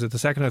another one. Is it the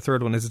second or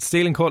third one? Is it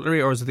stealing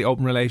cutlery, or is it the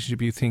open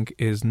relationship you think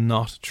is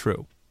not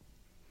true?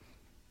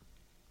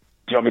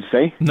 Do you want me to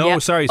say? No, yeah.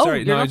 sorry.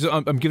 No,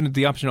 I'm giving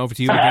the option over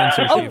to you again,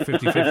 so you're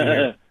 50-50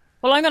 here.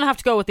 Well, I'm going to have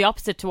to go with the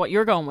opposite to what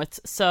you're going with.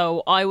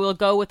 So I will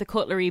go with the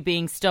cutlery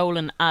being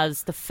stolen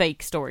as the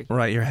fake story.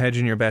 Right, you're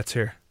hedging your bets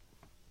here.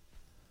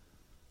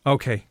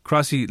 Okay,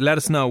 Crossy, let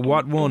us know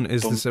what one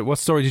is this. What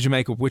story did you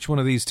make up? Which one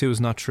of these 2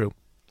 is not true?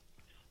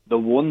 The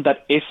one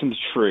that isn't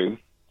true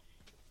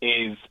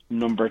is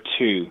number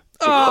 2.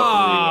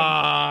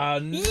 Oh,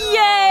 no.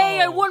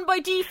 Yay! I won by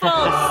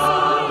default.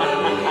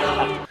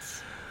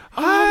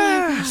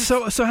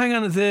 So hang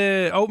on.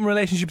 The open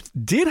relationship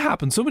did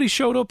happen. Somebody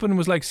showed up and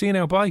was like, "See you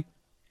now, bye."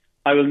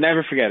 I will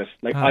never forget it.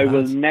 I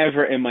will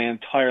never in my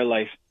entire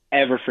life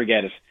ever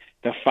forget it.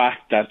 The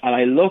fact that, and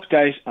I looked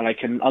out,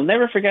 and I'll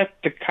never forget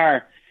the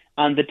car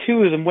and the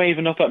 2 of them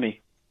waving up at me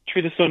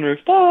through the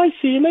sunroof. Bye,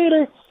 see you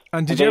later.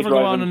 And did you ever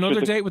go on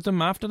another date with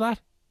them after that?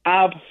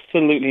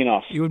 Absolutely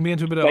not. You wouldn't be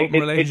into a bit of open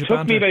relationship. It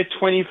took me about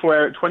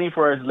 24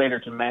 hours later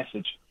to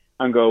message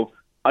and go,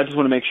 I just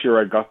want to make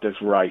sure I got this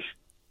right.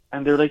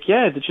 And they're like,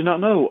 yeah, did you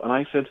not know? And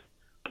I said,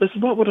 listen,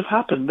 what would have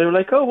happened? They were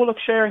like, oh, well, look,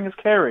 sharing is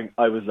caring.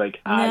 I was like,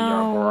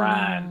 you're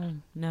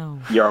grand. No.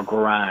 You're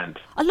grand.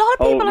 A lot of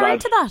people are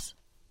into that.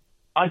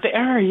 They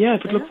are, yeah,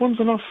 but look, one's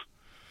enough.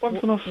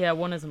 One's enough. Yeah,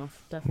 one is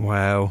enough. Definitely.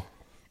 Wow.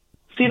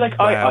 See, like,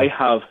 Wow. I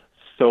have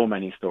so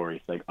many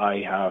stories. Like,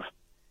 I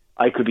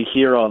could be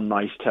here all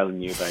night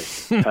telling you about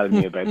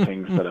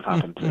things that have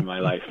happened in my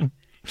life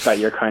that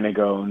you're kind of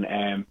going,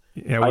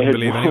 Yeah, I wouldn't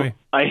believe anyway.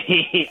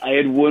 I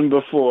had one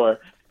before.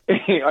 I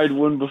had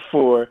one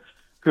before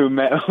who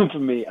met up with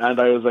me, and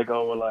I was like,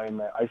 "Oh well,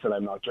 I said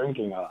I'm not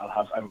drinking.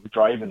 I'm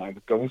driving. I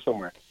was going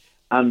somewhere,"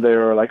 and they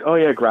were like, "Oh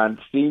yeah, Grant,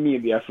 see me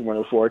in the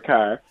F104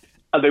 car."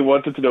 And they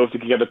wanted to know if they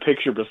could get a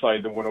picture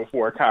beside the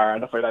 104 car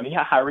and if I had any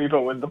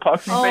Haribo in the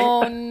pocket.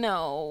 Oh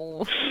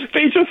no!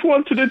 They just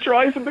wanted to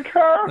drive in the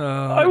car.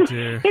 Oh, I was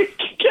dear. like,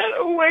 get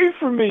away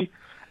from me.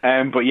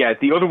 But yeah,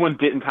 the other one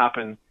didn't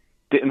happen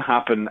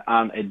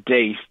on a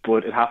date,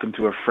 but it happened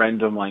to a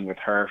friend of mine with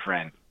her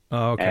friend.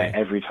 Oh, okay.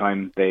 Every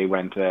time they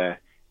went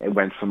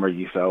somewhere, you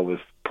used to always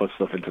put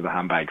stuff into the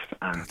handbags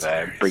and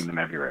bring them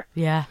everywhere.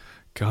 Yeah.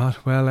 God,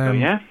 well,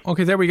 yeah.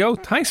 Okay, there we go.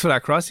 Thanks for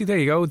that, Crossy. There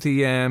you go.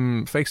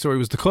 The fake story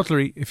was the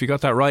cutlery. If you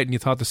got that right and you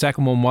thought the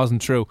second one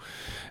wasn't true,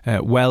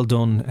 well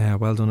done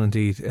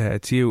indeed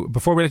to you.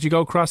 Before we let you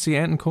go, Crossy,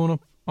 anything coming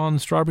up on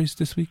strawberries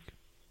this week?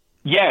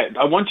 Yeah,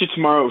 I want you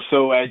tomorrow.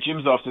 So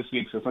Jim's off this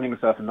week, so it's only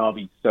myself and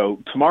Nobby.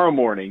 So tomorrow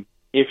morning,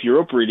 if you're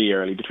up really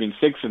early, between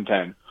 6 and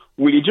 10,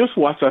 will you just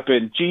WhatsApp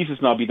in,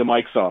 Jesus Nobby, the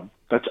mic's on.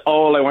 That's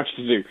all I want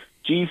you to do.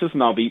 Jesus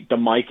Nobby, the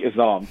mic is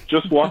on.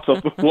 Just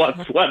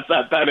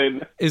WhatsApp that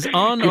in. Is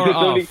on or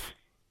off?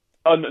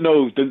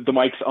 No, the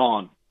mic's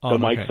on. The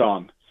mic's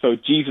on. So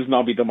Jesus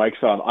Nobby, the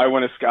mic's on. I'm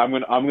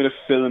gonna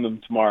fill in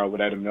them tomorrow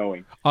without him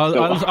knowing.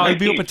 I'll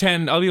be up at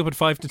 10. I'll be up at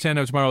 5 to 10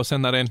 now tomorrow. I'll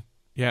send that in.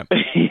 Yeah.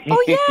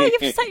 Oh yeah, you have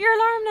to set your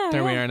alarm now.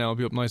 There we are now. I'll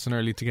be up nice and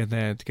early to get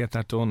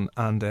that done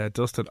and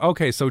dusted.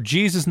 Okay, so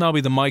Jesus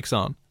Nobby, the mic's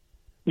on.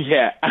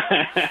 Yeah,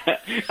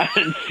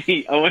 and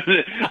see,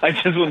 I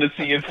just want to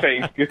see his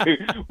face.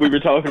 We were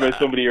talking about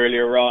somebody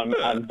earlier on,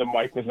 and the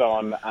mic was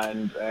on,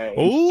 and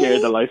he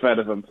scared the life out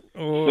of him.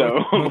 Oh,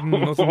 so.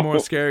 nothing more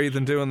scary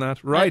than doing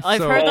that. Right, I've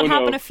heard that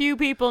happen a few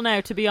people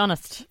now, to be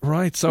honest.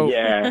 Right, so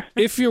yeah.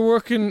 if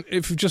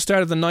you've just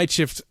started the night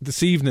shift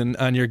this evening,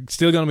 and you're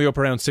still going to be up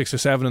around 6 or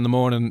 7 in the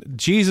morning,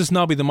 Jesus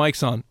Nobby, the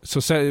mic's on. So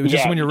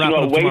just when you're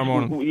wrapping up tomorrow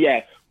morning.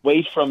 Yeah,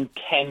 wait from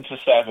 10 to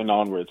 7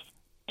 onwards.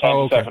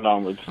 10 to 7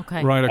 onwards.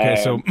 Okay. Right, okay,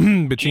 so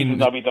between...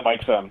 Nobby, the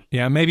mic's on.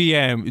 Yeah, maybe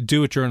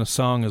do it during a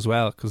song as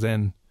well, because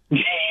then...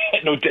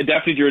 No,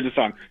 definitely during the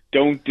song.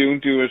 Don't do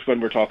it when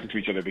we're talking to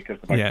each other, because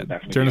the mic is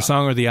definitely during the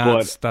song or the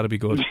ads, that'd be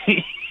good.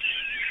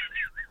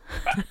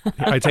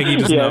 I think he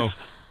doesn't know.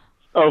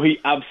 Oh, he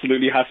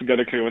absolutely hasn't got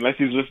a clue, unless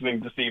he's listening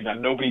this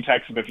evening. Nobody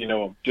text him if you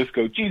know him. Just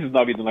go, Jesus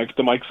Nobby, the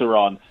mics are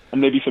on.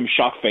 And maybe some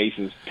shock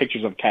faces,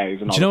 pictures of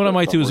cows and all. Do you know what I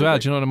might do as well?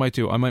 Do you know what I might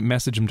do? I might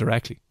message him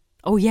directly.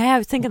 Oh yeah, I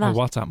was thinking that.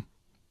 Or WhatsApp him.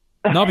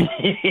 Nobby,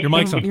 your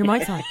mic's on. Your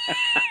mic's on.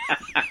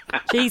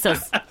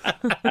 Jesus.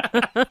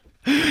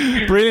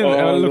 Brilliant.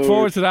 I look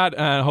forward to that.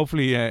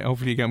 Hopefully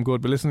you get them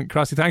good. But listen,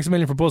 Crossy, thanks a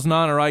million for buzzing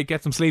on. All right,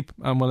 get some sleep,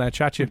 and we'll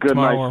chat to you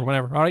tomorrow or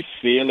whenever. All right.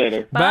 See you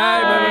later.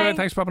 Bye.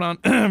 Thanks for popping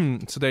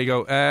on. So there you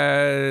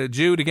go.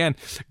 Jude again.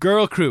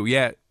 Girl Crew.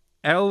 Yeah.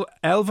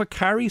 Elva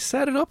Carey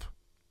set it up.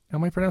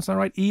 Am I pronouncing that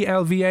right?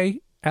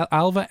 ELVA.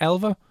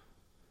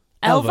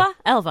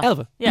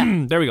 Elva.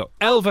 Yeah. There we go.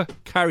 Elva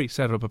Carey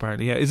set it up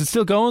apparently. Yeah. Is it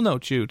still going though,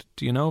 Jude?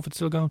 Do you know if it's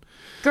still going?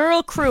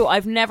 Girl Crew.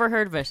 I've never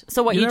heard of it.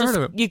 So what?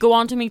 You go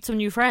on to meet some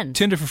new friends.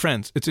 Tinder for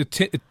friends. It's a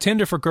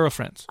Tinder for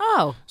girlfriends.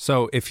 Oh.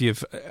 So if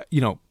you've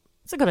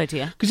it's a good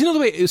idea. Because you know the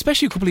way,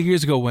 especially a couple of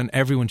years ago when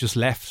everyone just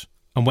left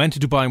and went to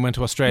Dubai and went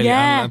to Australia,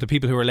 and the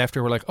people who were left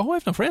here were like, oh, I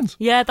have no friends.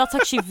 Yeah, that's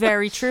actually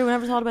very true. I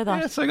never thought about that.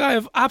 Yeah, it's like, I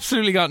have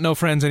absolutely got no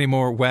friends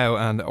anymore.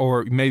 Wow.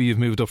 Or maybe you've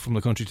moved up from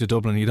the country to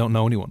Dublin and you don't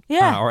know anyone.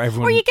 Yeah. Or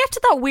everyone. Or you get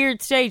to that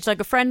weird stage. Like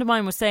a friend of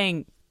mine was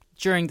saying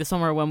during the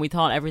summer when we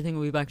thought everything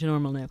would be back to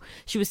normal now.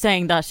 She was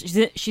saying that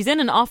she's in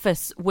an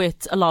office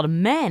with a lot of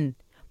men,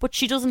 but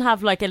she doesn't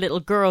have like a little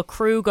girl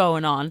crew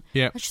going on.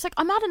 Yeah. And she's like,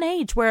 I'm at an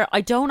age where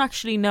I don't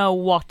actually know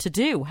what to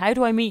do. How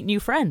do I meet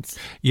new friends?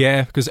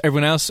 Yeah, because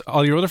everyone else,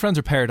 all your other friends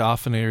are paired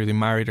off and they're either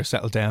married or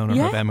settled down or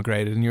have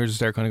emigrated, and you're just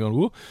there kind of going,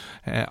 whoa.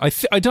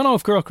 I don't know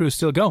if Girl Crew is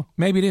still going.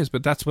 Maybe it is,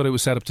 but that's what it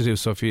was set up to do.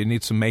 So if you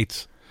need some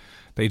mates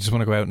that you just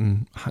want to go out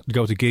and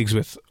go to gigs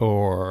with,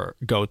 or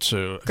go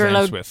to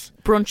events with,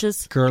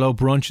 Girlo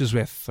brunches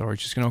with, or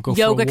just go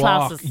yoga for a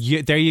walk.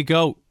 classes. There you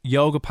go.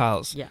 Yoga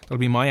Pals. Yeah. That'll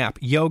be my app.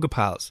 Yoga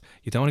Pals.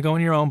 You don't want to go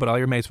on your own, but all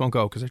your mates won't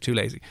go because they're too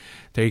lazy.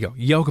 There you go.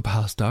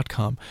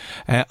 YogaPals.com.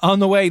 On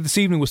the way this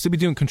evening, we'll still be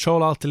doing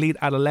Control-Alt-Delete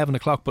at 11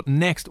 o'clock. But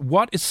next,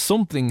 what is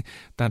something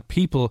that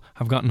people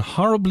have gotten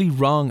horribly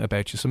wrong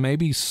about you? So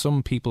maybe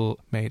some people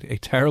made a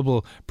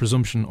terrible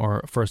presumption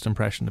or first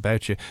impression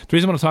about you. The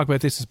reason I want to talk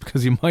about this is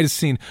because you might have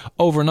seen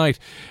overnight,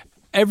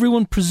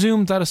 everyone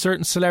presumed that a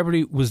certain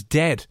celebrity was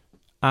dead.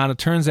 And it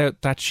turns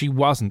out that she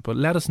wasn't. But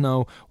let us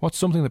know what's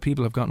something that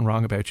people have gotten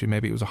wrong about you.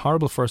 Maybe it was a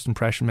horrible first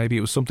impression. Maybe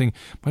it was something,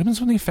 might have been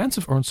something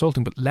offensive or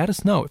insulting. But let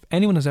us know if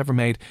anyone has ever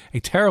made a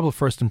terrible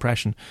first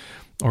impression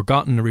or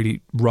gotten a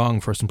really wrong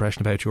first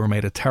impression about you, or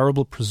made a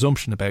terrible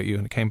presumption about you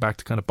and it came back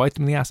to kind of bite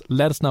them in the ass,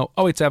 let us know.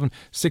 087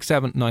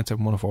 67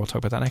 97 104. We'll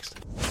talk about that next.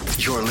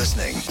 You're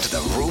listening to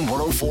the Room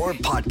 104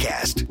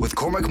 podcast with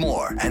Cormac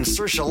Moore and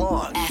Saoirse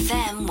Long.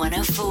 FM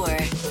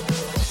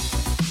 104.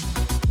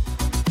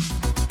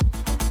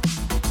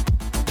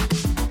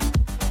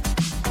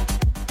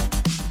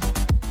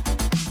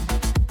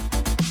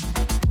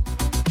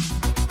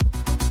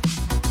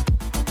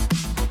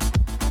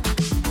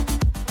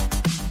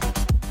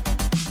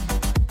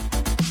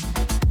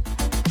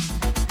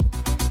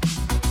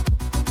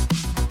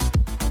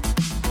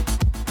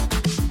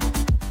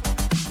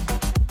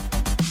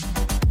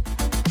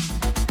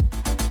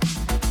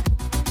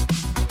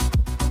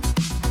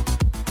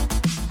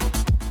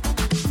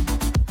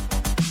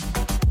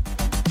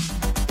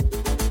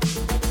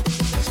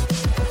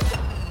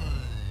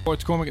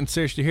 It's Cormac and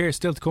Saoirse here.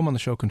 Still to come on the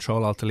show,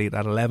 Control Alt Delete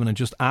at 11, and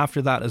just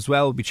after that as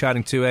well, we'll be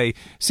chatting to a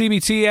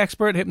CBT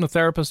expert,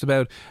 hypnotherapist,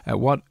 about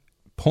what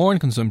porn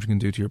consumption can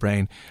do to your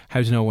brain,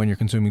 how to know when you're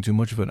consuming too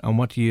much of it, and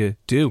what do you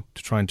do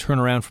to try and turn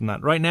around from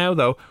that. Right now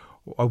though,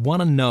 I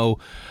want to know,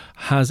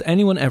 has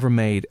anyone ever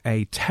made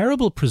a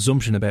terrible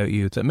presumption about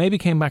you that maybe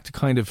came back to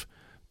kind of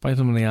bite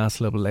them in the ass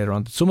a little bit later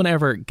on? Did someone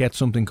ever get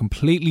something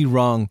completely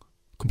wrong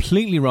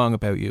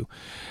about you,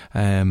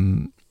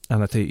 and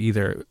that they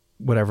either,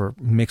 whatever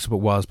mix up it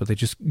was, but they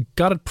just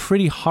got it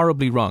pretty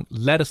horribly wrong?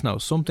 Let us know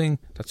something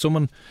that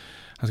someone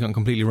has gotten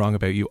completely wrong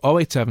about you.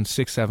 087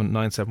 67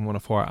 97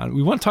 104. And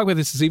we want to talk about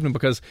this evening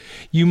because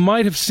you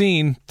might have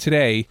seen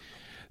today,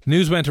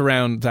 news went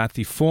around that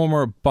the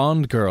former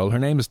Bond girl, her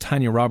name is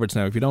Tanya Roberts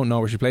now, if you don't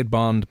know her, she played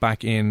Bond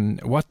back in,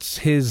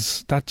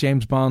 that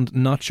James Bond,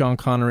 not Sean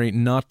Connery,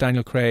 not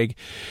Daniel Craig,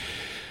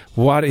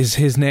 what is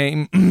his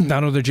name?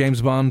 That other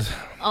James Bond.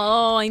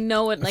 Oh, I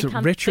know it. Is I it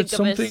can't Richard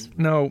think of something? it.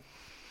 No.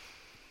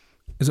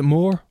 Is it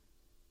Moore?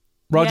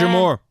 Roger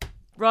Moore.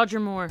 Roger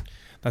Moore.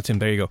 That's him.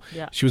 There you go.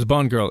 Yeah. She was a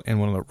Bond girl in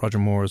one of Roger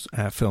Moore's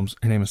films.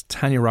 Her name is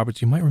Tanya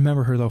Roberts. You might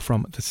remember her though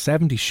from the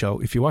 70s show.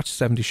 If you watch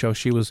the 70s show,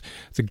 she was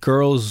the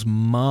girl's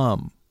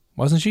mom,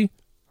 wasn't she?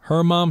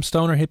 Her mom,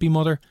 stoner hippie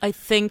mother. I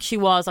think she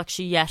was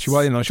actually, yes. She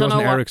was, she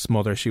wasn't Eric's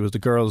mother. She was the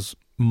girl's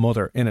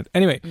mother in it.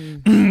 Anyway,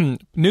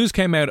 news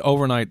came out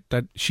overnight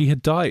that she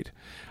had died,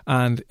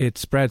 and it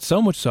spread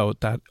so much so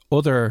that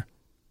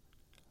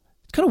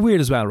it's kind of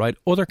weird as well, right?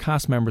 Other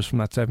cast members from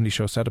that 70s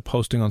show started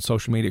posting on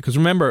social media. Because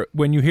remember,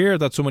 when you hear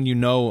that someone you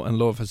know and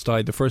love has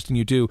died, the first thing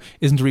you do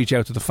isn't to reach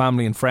out to the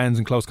family and friends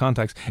and close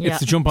contacts. It's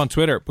to jump on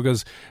Twitter,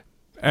 because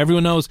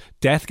everyone knows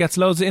death gets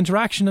loads of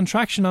interaction and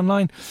traction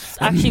online.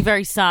 It's actually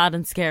very sad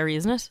and scary,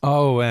 isn't it?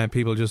 Oh,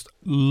 people just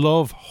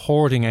love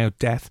hoarding out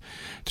death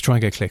to try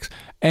and get clicks.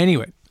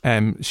 Anyway,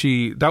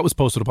 that was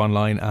posted up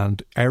online,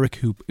 and Eric,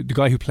 the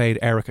guy who played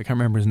Eric, I can't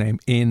remember his name,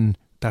 in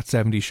that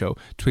 70s show,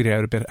 tweeted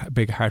out a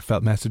big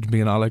heartfelt message,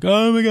 being all like,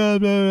 oh my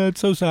god,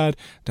 it's so sad.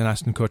 Then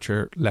Ashton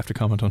Kutcher left a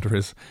comment under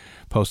his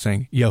post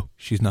saying, yo,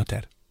 she's not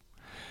dead.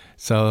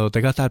 So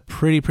they got that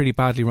pretty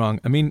badly wrong.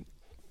 I mean,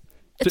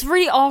 it's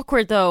really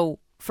awkward though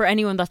for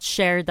anyone that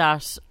shared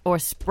that or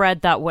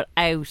spread that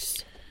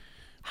without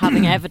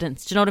having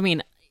evidence. Do you know what I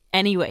mean?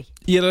 Anyway,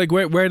 yeah, like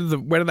where did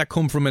that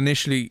come from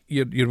initially?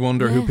 You'd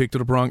wonder who picked it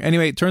up wrong.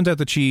 Anyway, it turns out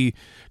that she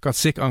got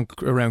sick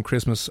around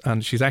Christmas,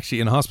 and she's actually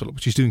in a hospital,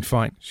 but she's doing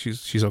fine.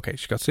 She's okay.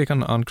 She got sick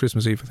on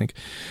Christmas Eve, I think,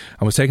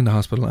 and was taken to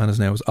hospital, and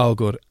is now all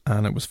good,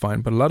 and it was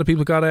fine. But a lot of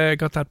people got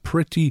that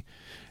pretty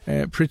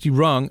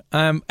wrong.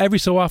 Every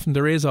so often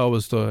there is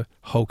always the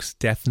hoax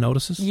death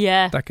notices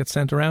that get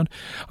sent around.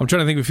 I'm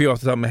trying to think of a few off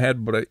the top of my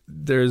head, but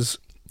there's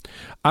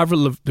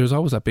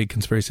always that big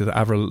conspiracy that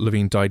Avril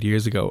Lavigne died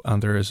years ago,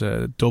 and there is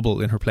a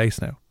double in her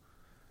place now.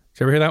 Did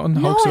you ever hear that one?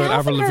 No, Hoax about I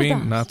Avril haven't heard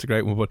Lavigne. that. That's a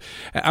great one. But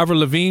Avril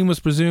Lavigne was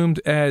presumed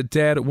dead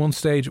at one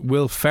stage.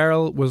 Will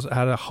Ferrell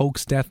had a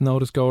hoax death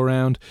notice go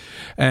around.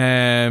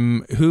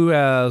 Who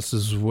else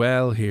as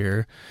well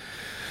here?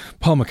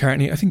 Paul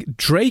McCartney. I think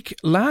Drake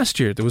last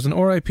year. There was an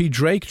R.I.P.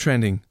 Drake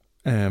trending.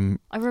 I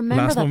remember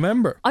last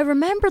November. I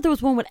remember there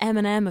was one with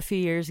Eminem a few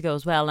years ago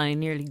as well, and I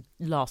nearly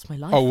lost my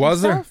life. Oh,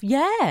 was myself.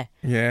 there?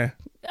 Yeah.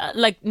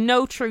 Like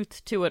no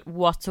truth to it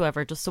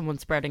whatsoever, just someone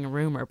spreading a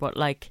rumour. But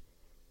like,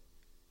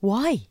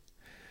 why?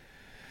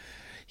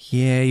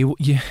 Yeah,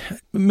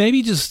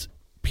 maybe just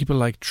people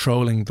like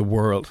trolling the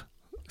world.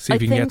 See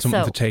if you can get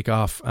something to take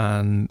off,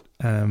 and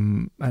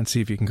see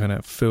if you can kind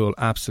of fool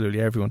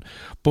absolutely everyone.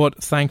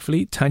 But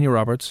thankfully, Tanya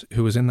Roberts,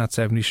 who was in that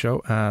 70s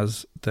show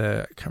as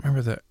I can't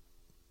remember the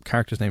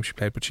character's name she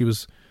played, but she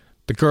was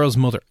the girl's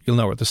mother. You'll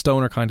know her, the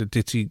stoner kind of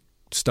ditzy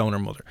stoner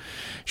mother.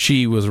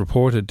 She was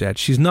reported dead.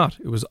 She's not.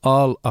 It was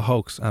all a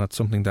hoax, and it's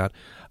something that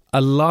a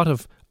lot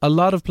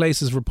of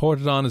places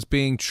reported on as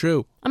being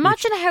true.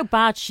 Imagine how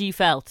bad she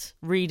felt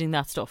reading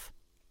that stuff.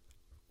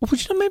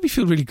 Would you not maybe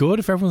feel really good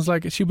if everyone's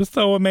like, she was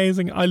so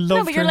amazing, I loved her?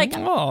 No, but you're like,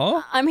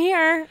 aww, I'm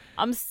here,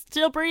 I'm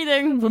still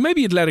breathing. But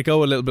maybe you'd let it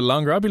go a little bit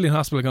longer. I'd be in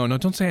hospital going, no,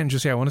 don't say anything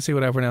just yet, I want to see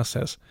what everyone else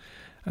says.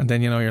 And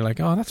then, you're like,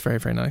 oh, that's very,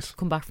 very nice.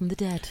 Come back from the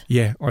dead.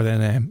 Yeah, or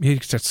then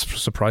you start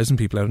surprising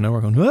people out of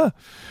nowhere going, ah.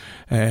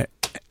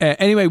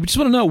 Anyway, we just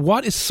want to know,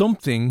 what is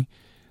something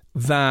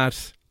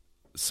that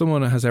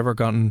someone has ever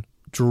gotten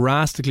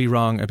drastically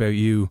wrong about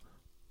you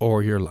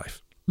or your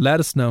life? Let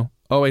us know.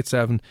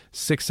 087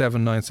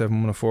 6797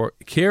 104.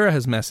 Kira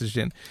has messaged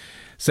in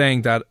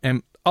saying that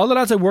all the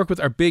lads I work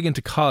with are big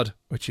into COD,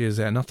 which is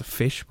not the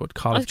fish, but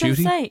Call of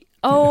Duty.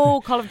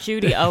 Call of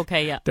Duty.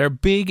 Okay, yeah. They're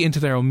big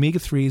into their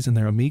omega-3s and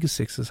their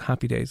omega-6s.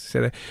 Happy days.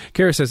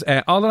 Kira says,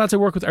 all the lads I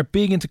work with are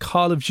big into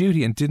Call of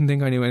Duty and didn't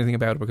think I knew anything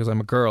about it because I'm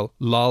a girl.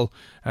 Lol.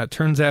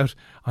 Turns out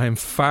I am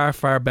far,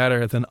 far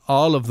better than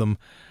all of them,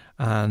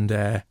 and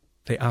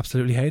they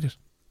absolutely hate it.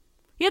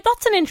 Yeah,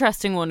 that's an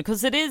interesting one,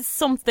 because it is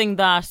something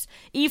that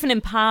even in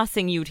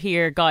passing you'd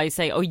hear guys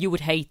say, oh, you would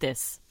hate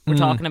this. We're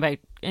talking about,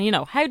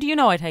 how do you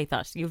know I'd hate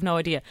that? You've no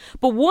idea.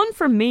 But one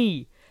for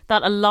me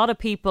that a lot of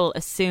people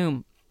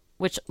assume,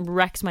 which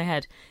wrecks my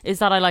head, is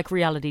that I like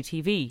reality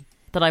TV.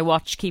 That I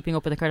watch Keeping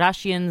Up with the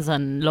Kardashians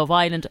and Love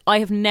Island. I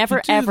have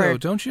never ever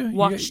don't you?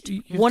 watched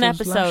you one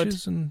episode.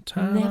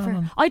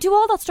 Never. I do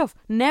all that stuff.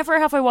 Never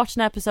have I watched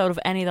an episode of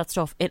any of that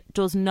stuff. It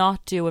does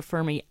not do it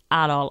for me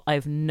at all. I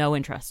have no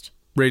interest.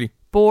 Really?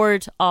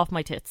 Bored off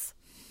my tits.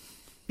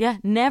 Yeah,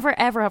 never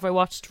ever have I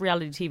watched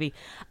reality TV.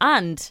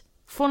 And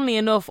funnily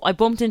enough, I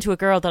bumped into a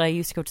girl that I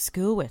used to go to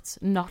school with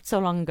not so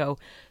long ago,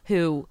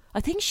 who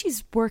I think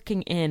she's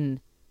working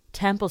in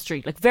Temple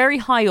Street, like very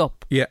high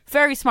up. Yeah.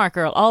 Very smart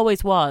girl,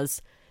 always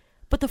was.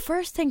 But the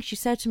first thing she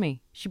said to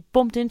me, she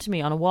bumped into me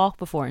on a walk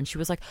before and she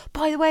was like,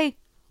 by the way,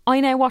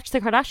 I now watch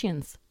the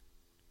Kardashians.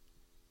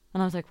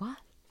 And I was like, what?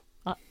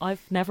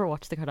 I've never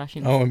watched the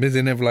Kardashians. Oh, I'm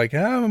busy never like,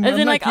 I'm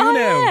like you oh,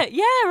 now.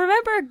 Yeah,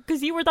 remember,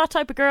 because you were that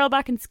type of girl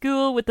back in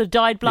school with the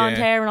dyed blonde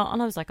hair and all.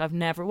 And I was like, I've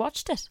never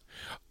watched it.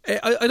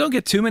 I don't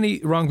get too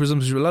many wrong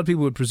presumptions. A lot of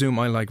people would presume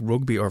I like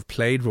rugby or have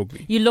played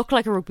rugby. You look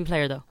like a rugby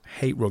player, though.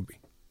 Hate rugby.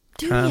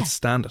 Can't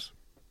stand it.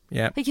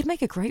 Yeah. Like, you'd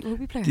make a great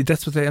rugby player.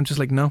 That's what I'm just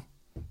like, no.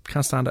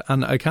 Can't stand it.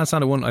 And I can't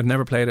stand it. One, I've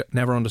never played it,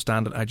 never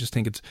understand it. I just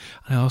think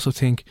I also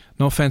think,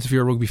 no offence if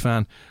you're a rugby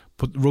fan,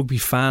 but rugby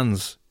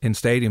fans in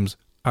stadiums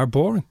are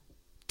boring.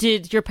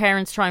 Did your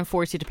parents try and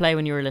force you to play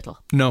when you were little?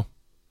 No.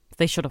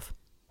 They should have.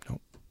 No.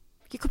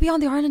 You could be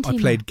on the Ireland team. I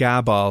played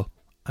ga ball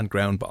and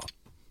ground ball.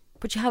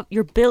 But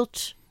you're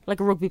built like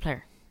a rugby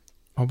player.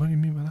 Oh, what do you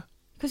mean by that?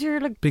 Because you're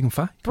like big and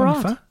fat.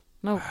 Broad. Fat?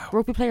 No, wow.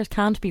 Rugby players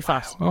can't be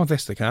fat. Wow. Oh,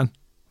 yes, they can.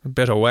 A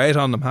bit of weight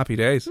on them. Happy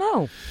days.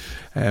 No.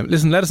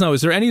 Listen, let us know.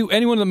 Is there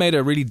anyone that made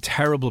a really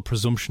terrible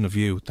presumption of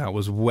you that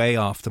was way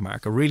off the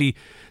mark?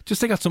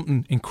 They got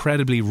something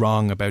incredibly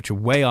wrong about you,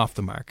 way off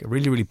the mark. A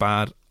really, really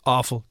bad,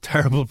 awful,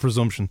 terrible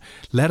presumption.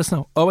 Let us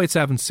know.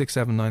 087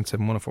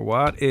 6797 104.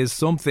 What is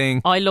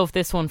something? I love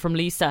this one from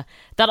Lisa.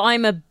 That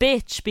I'm a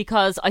bitch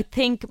because I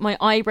think my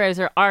eyebrows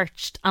are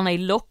arched and I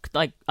look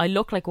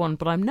like one,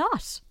 but I'm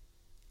not.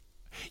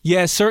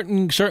 Yeah,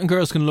 certain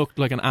girls can look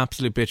like an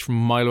absolute bitch from a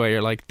mile away.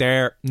 You're like,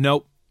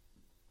 nope.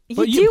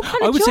 But you do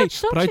kind of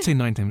judge, but I'd say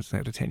 9 times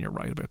out of 10 you're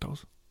right about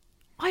those.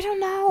 I don't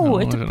know.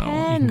 It depends. I don't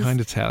know. You can kind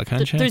of tell,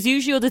 can't you? There's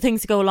usually other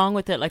things to go along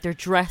with it, like they're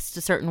dressed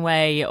a certain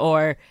way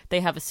or they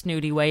have a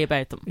snooty way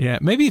about them. Yeah,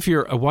 maybe if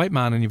you're a white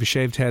man and you have a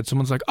shaved head,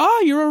 someone's like,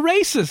 oh, you're a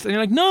racist. And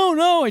you're like,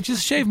 no, I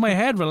just shaved my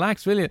head.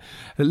 Relax, will you?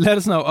 Let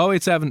us know.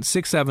 087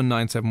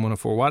 6797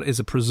 104. What is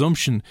a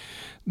presumption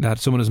that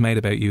someone has made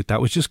about you that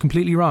was just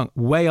completely wrong?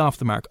 Way off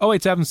the mark.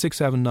 087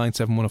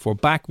 6797 104.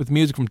 Back with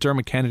music from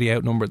Dermot Kennedy,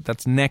 Outnumbered.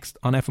 That's next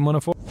on FM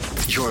 104.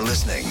 You're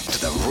listening to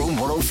the Room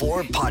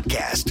 104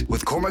 podcast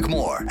with Cormac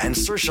Moore and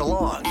Saoirse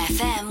Long.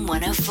 FM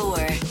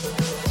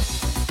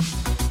 104.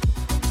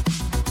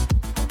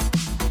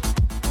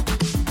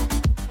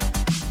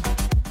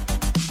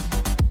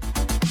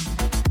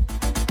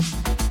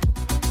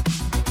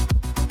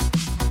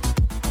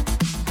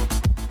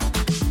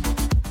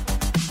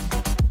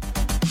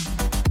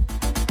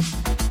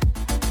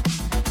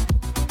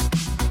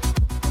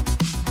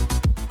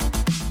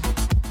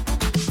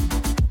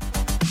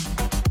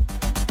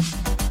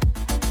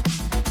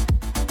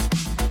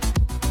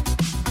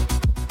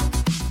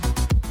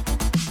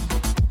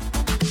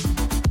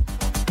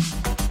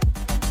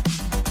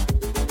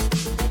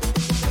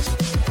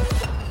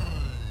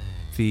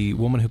 The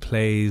woman who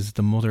plays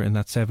the mother in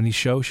that 70s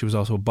show, she was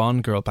also a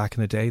Bond girl back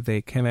in the day.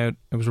 They came out,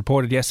 it was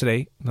reported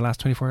yesterday, in the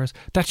last 24 hours,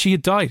 that she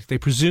had died. They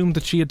presumed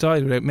that she had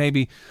died without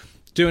maybe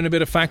doing a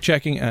bit of fact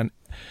checking, and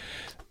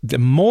the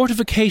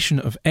mortification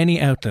of any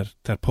outlet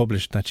that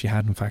published that she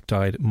had in fact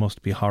died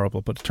must be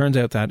horrible. But it turns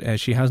out that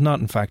she has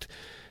not in fact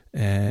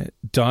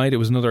died. It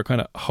was another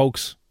kind of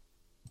hoax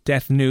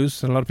death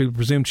news, and a lot of people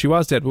presumed she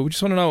was dead. But we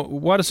just want to know,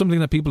 what is something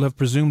that people have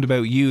presumed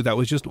about you that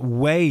was just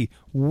way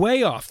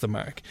off the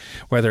mark?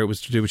 Whether it was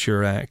to do with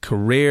your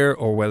career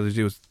or whether to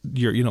do with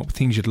your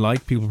things you'd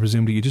like. People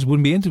presumed that you just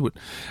wouldn't be into it,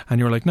 and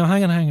you were like, no,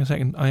 hang on a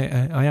second,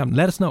 I am.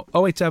 Let us know.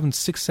 087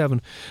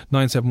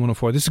 6797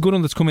 104. This is a good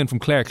one that's come in from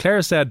Claire.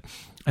 Claire said,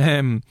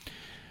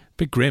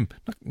 bit grim,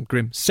 not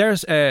grim.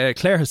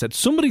 Claire has said,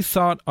 somebody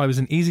thought I was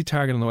an easy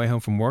target on the way home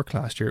from work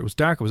last year. It was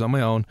dark, I was on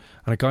my own,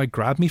 and a guy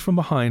grabbed me from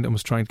behind and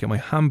was trying to get my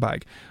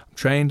handbag. I'm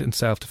trained in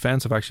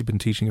self-defence, I've actually been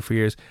teaching it for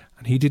years,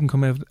 and he didn't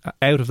come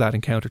out of that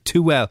encounter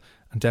too well,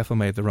 and Defo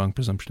made the wrong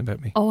presumption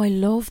about me. Oh, I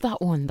love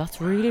that one.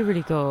 That's really,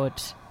 really good.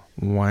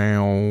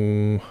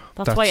 Wow.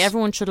 That's why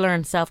everyone should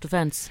learn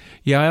self-defense.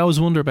 Yeah, I always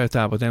wonder about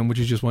that, but then would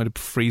you just wind up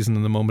freezing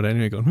in the moment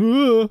anyway, going,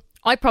 "Ah."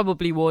 I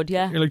probably would,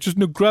 yeah. You're like, just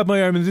no, grab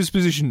my arm in this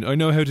position. I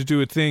know how to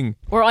do a thing.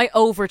 Or I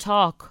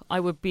overtalk.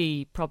 I would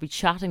be probably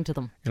chatting to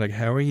them. You're like,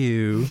 how are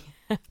you?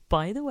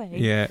 By the way.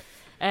 Yeah.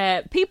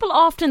 People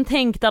often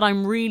think that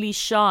I'm really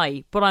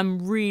shy, but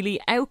I'm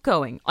really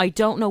outgoing. I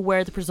don't know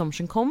where the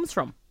presumption comes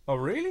from. Oh,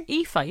 really?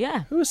 Aoife,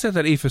 yeah. Who said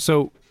that, Aoife?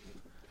 So,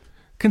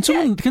 can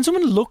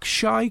someone look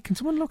shy? Can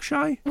someone look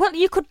shy? Well,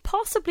 you could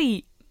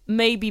possibly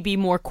maybe be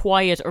more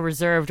quiet or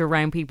reserved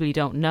around people you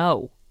don't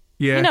know.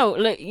 Yeah. You know,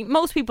 like,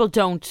 most people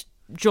don't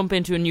jump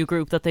into a new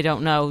group that they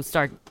don't know,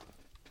 start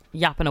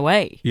yapping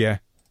away. Yeah.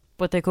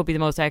 But they could be the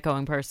most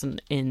outgoing person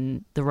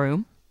in the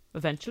room,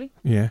 eventually.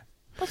 Yeah.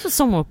 That's just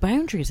someone with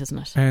boundaries, isn't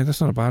it?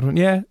 That's not a bad one.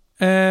 Yeah.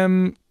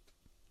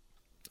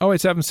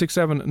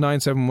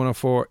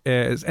 08767971004.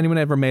 Has anyone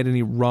ever made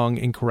any wrong,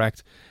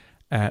 incorrect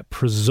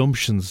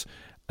presumptions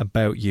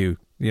about you?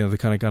 You know, they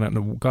kind of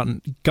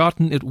gotten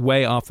it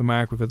way off the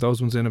mark. We've had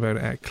those ones in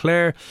about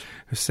Claire,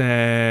 who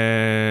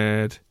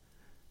said,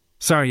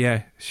 sorry,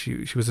 yeah,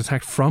 she was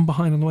attacked from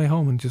behind on the way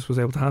home and just was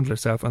able to handle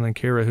herself. And then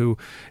Kira, who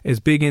is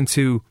big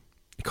into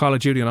Call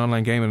of Duty and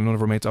online gaming, and none of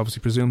her mates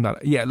obviously presumed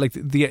that. Yeah, like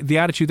the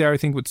attitude there, I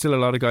think, with still a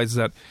lot of guys is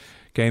that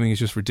gaming is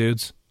just for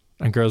dudes,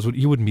 and girls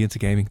you wouldn't be into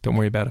gaming. Don't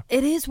worry about it.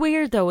 It is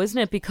weird though, isn't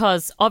it?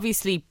 Because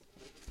obviously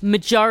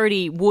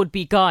majority would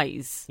be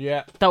guys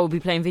that would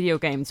be playing video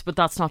games, but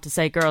that's not to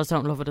say girls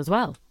don't love it as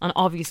well. And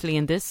obviously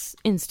in this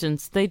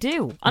instance they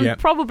do. And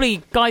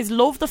probably guys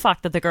love the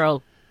fact that the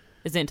girl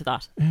is into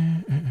that.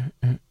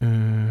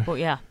 But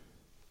yeah,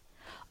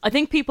 I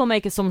think people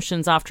make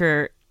assumptions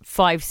after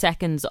 5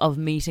 seconds of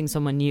meeting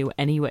someone new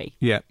anyway.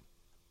 Yeah.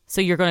 So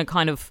you're going to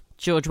kind of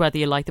judge whether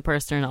you like the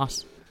person or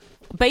not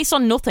based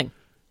on nothing.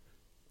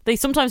 They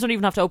sometimes don't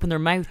even have to open their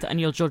mouth and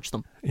you'll judge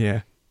them.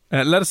 Yeah.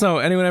 Let us know.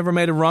 Anyone ever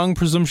made a wrong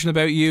presumption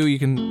about you?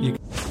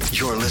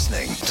 You're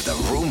listening to the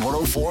Room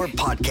 104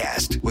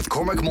 podcast with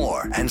Cormac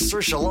Moore and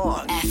Saoirse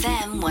Long.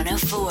 FM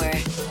 104.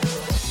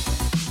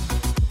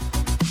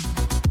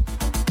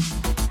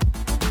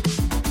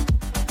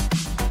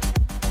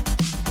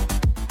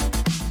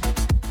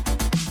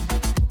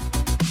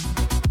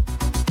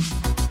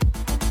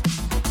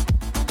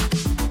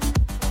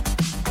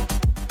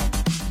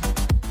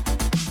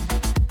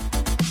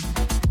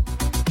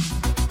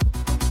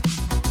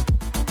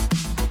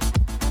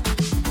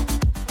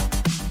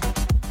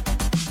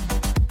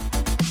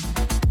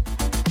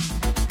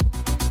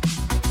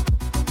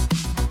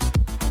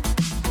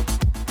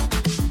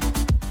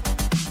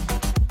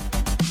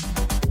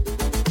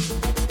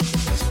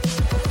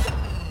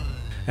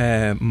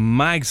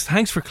 Mags,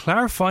 thanks for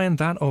clarifying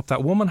that up.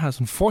 That woman has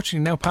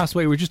unfortunately now passed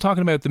away. We were just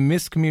talking about the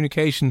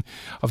miscommunication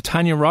of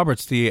Tanya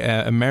Roberts, the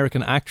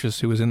American actress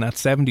who was in that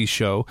 70s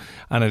show,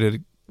 and it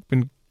had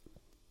been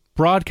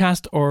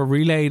broadcast or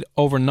relayed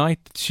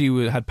overnight that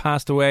she had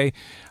passed away,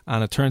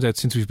 and it turns out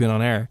since we've been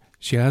on air,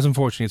 she has,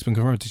 unfortunately, it's been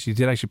confirmed that she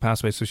did actually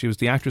pass away. So she was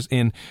the actress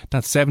in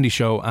that 70s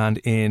show and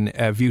in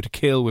View to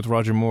Kill with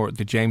Roger Moore,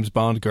 the James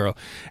Bond girl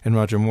in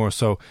Roger Moore.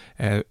 So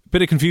a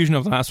bit of confusion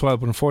over the last while,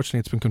 but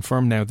unfortunately it's been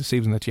confirmed now this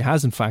evening that she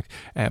has in fact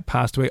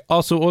passed away.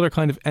 Also, other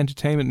kind of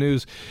entertainment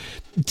news.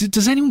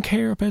 Does anyone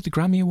care about the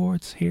Grammy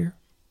Awards here?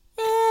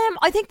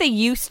 I think they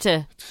used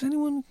to. Does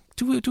anyone,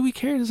 do we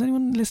care? Does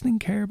anyone listening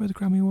care about the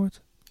Grammy Awards?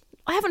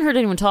 I haven't heard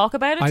anyone talk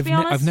about it, to be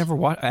honest. I've never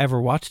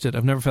ever watched it.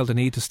 I've never felt the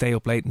need to stay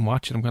up late and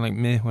watch it. I'm kind of like,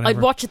 meh, whatever.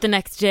 I'd watch it the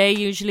next day,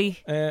 usually.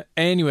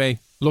 Anyway,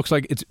 looks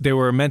like they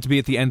were meant to be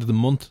at the end of the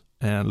month.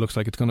 Looks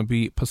like it's going to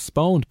be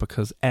postponed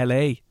because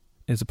LA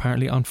is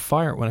apparently on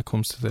fire when it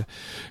comes to the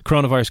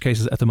coronavirus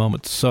cases at the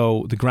moment.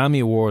 So the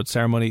Grammy Awards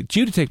ceremony,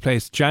 due to take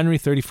place January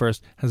 31st,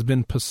 has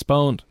been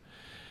postponed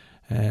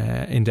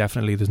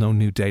indefinitely. There's no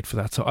new date for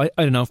that. So I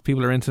don't know if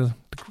people are into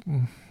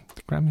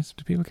the Grammys.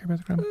 Do people care about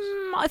the Grammys?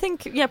 I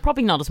think,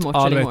 probably not as much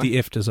all anymore. About the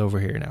IFTAs over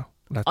here now.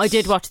 I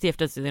did watch the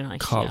IFTAs the other night.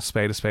 Call a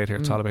spade here.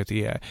 It's all about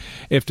the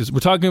IFTAs. We're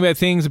talking about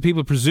things that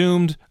people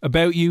presumed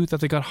about you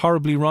that they got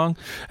horribly wrong.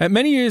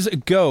 Many years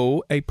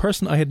ago, a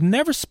person I had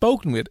never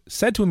spoken with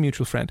said to a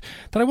mutual friend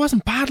that I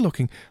wasn't bad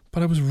looking,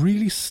 but I was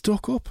really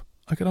stuck up.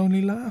 I could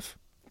only laugh.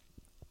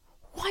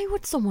 Why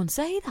would someone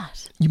say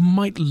that? You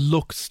might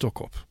look stuck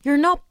up. You're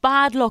not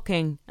bad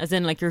looking, as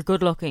in like you're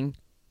good looking,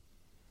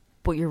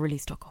 but you're really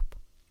stuck up.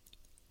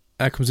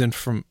 That comes in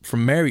from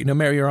Mary. Now,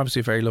 Mary, you're obviously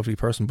a very lovely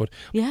person, but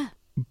yeah,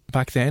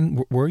 back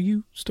then, were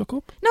you stuck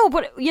up? No,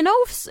 but you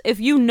know, if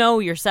you know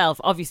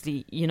yourself,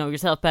 obviously you know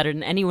yourself better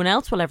than anyone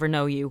else will ever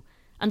know you,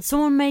 and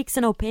someone makes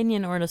an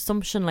opinion or an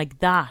assumption like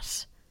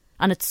that,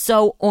 and it's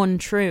so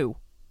untrue,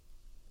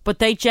 but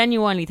they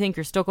genuinely think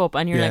you're stuck up,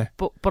 and you're like,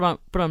 but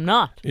I'm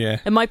not. Yeah,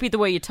 it might be the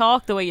way you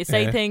talk, the way you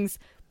say things,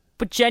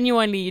 but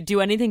genuinely you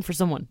do anything for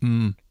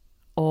someone.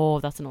 Oh,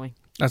 that's annoying.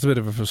 That's a bit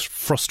of a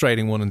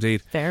frustrating one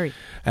indeed. Very.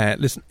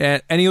 Listen,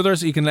 any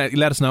others you can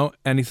let us know?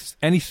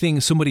 Anything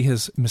somebody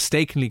has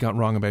mistakenly got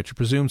wrong about you,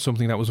 presumed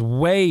something that was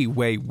way,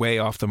 way, way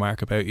off the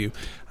mark about you,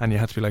 and you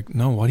had to be like,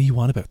 no, what do you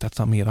want about? That's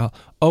not me at all.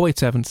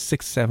 087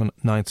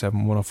 6797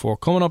 104.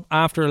 Coming up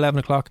after 11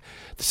 o'clock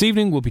this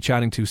evening, we'll be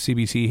chatting to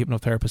CBT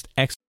hypnotherapist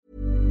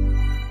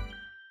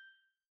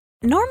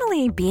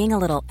Normally, being a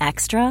little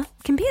extra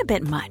can be a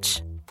bit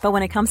much. But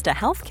when it comes to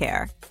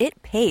healthcare,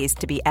 it pays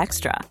to be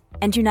extra.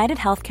 And United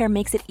Healthcare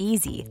makes it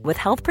easy with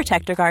Health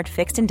Protector Guard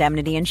fixed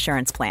indemnity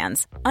insurance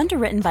plans.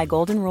 Underwritten by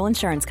Golden Rule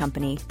Insurance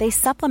Company, they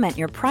supplement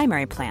your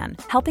primary plan,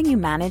 helping you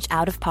manage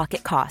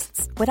out-of-pocket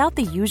costs without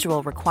the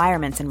usual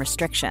requirements and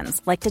restrictions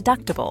like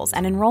deductibles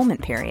and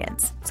enrollment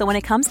periods. So when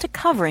it comes to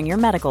covering your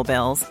medical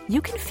bills,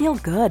 you can feel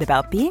good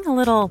about being a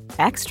little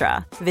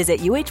extra. Visit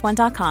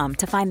uh1.com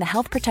to find the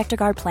Health Protector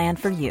Guard plan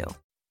for you.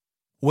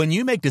 When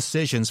you make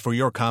decisions for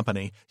your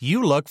company,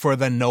 you look for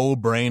the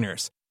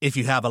no-brainers. If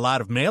you have a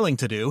lot of mailing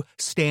to do,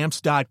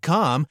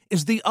 Stamps.com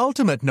is the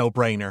ultimate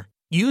no-brainer.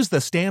 Use the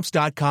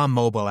Stamps.com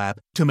mobile app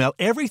to mail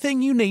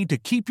everything you need to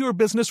keep your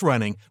business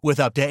running with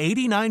up to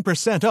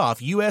 89% off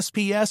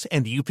USPS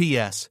and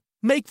UPS.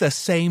 Make the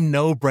same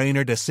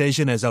no-brainer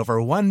decision as over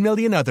 1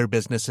 million other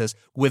businesses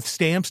with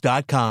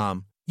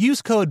Stamps.com.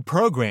 Use code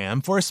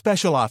PROGRAM for a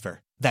special offer.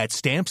 That's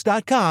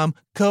Stamps.com,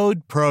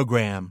 code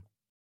PROGRAM.